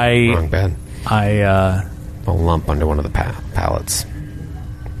 Wrong bed. I A lump under one of the pallets.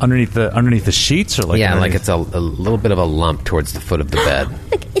 underneath the sheets, or like like underneath- it's a little bit of a lump towards the foot of the bed.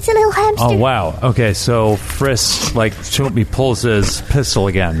 Look, it's a little hamster. Oh wow. Okay, so Frisk he pulls his pistol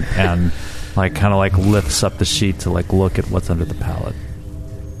again and kind of lifts up the sheet to look at what's under the pallet.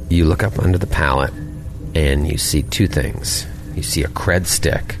 You look up under the pallet, and you see two things. You see a cred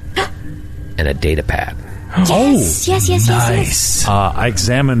stick and a data pad. Yes. I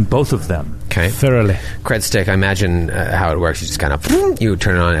examine both of them. Okay. Thoroughly. Cred stick, I imagine how it works. You just kind of, you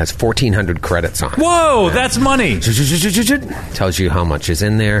turn it on, it has 1,400 credits on it. Whoa, that's money. Tells you how much is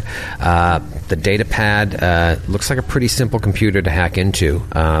in there. The data pad looks like a pretty simple computer to hack into,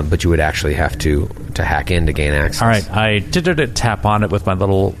 but you would actually have to hack in to gain access. All right, I tap on it with my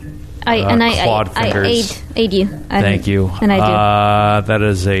little clawed fingers. I aid you. Thank you. And I do. That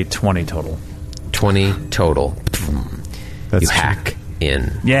is a 20 total. 20 total. You hack in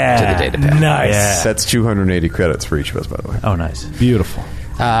to the data pad. Nice. Yeah. That's 280 credits for each of us, by the way. Oh, nice. Beautiful.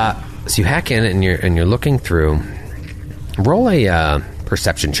 So you hack in and you're looking through. Roll a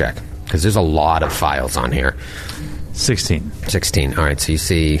perception check, because there's a lot of files on here. 16. 16. All right, so you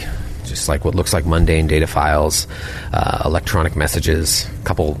see just what looks like mundane data files, electronic messages, a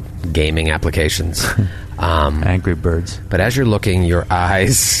couple gaming applications. Angry Birds. But as you're looking, your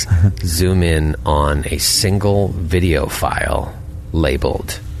eyes zoom in on a single video file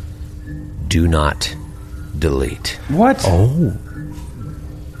labeled "Do Not Delete." What? And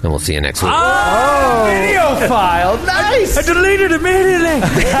we'll see you next week. Video file. Nice. I deleted immediately.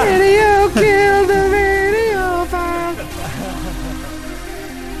 Video killed the video file.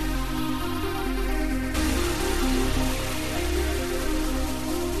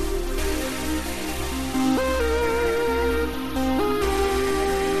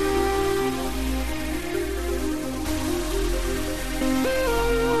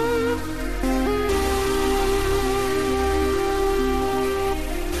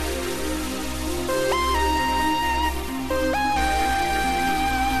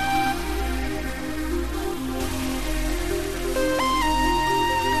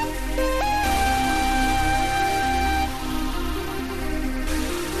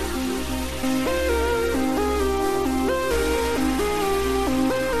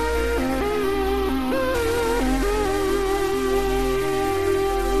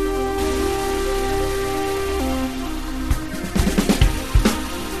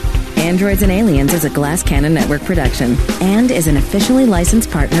 Androids and Aliens is a Glass Cannon Network production and is an officially licensed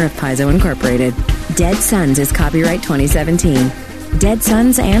partner of Paizo Incorporated. Dead Suns is copyright 2017. Dead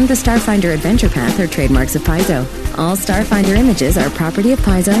Suns and the Starfinder Adventure Path are trademarks of Paizo. All Starfinder images are property of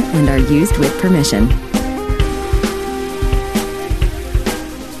Paizo and are used with permission.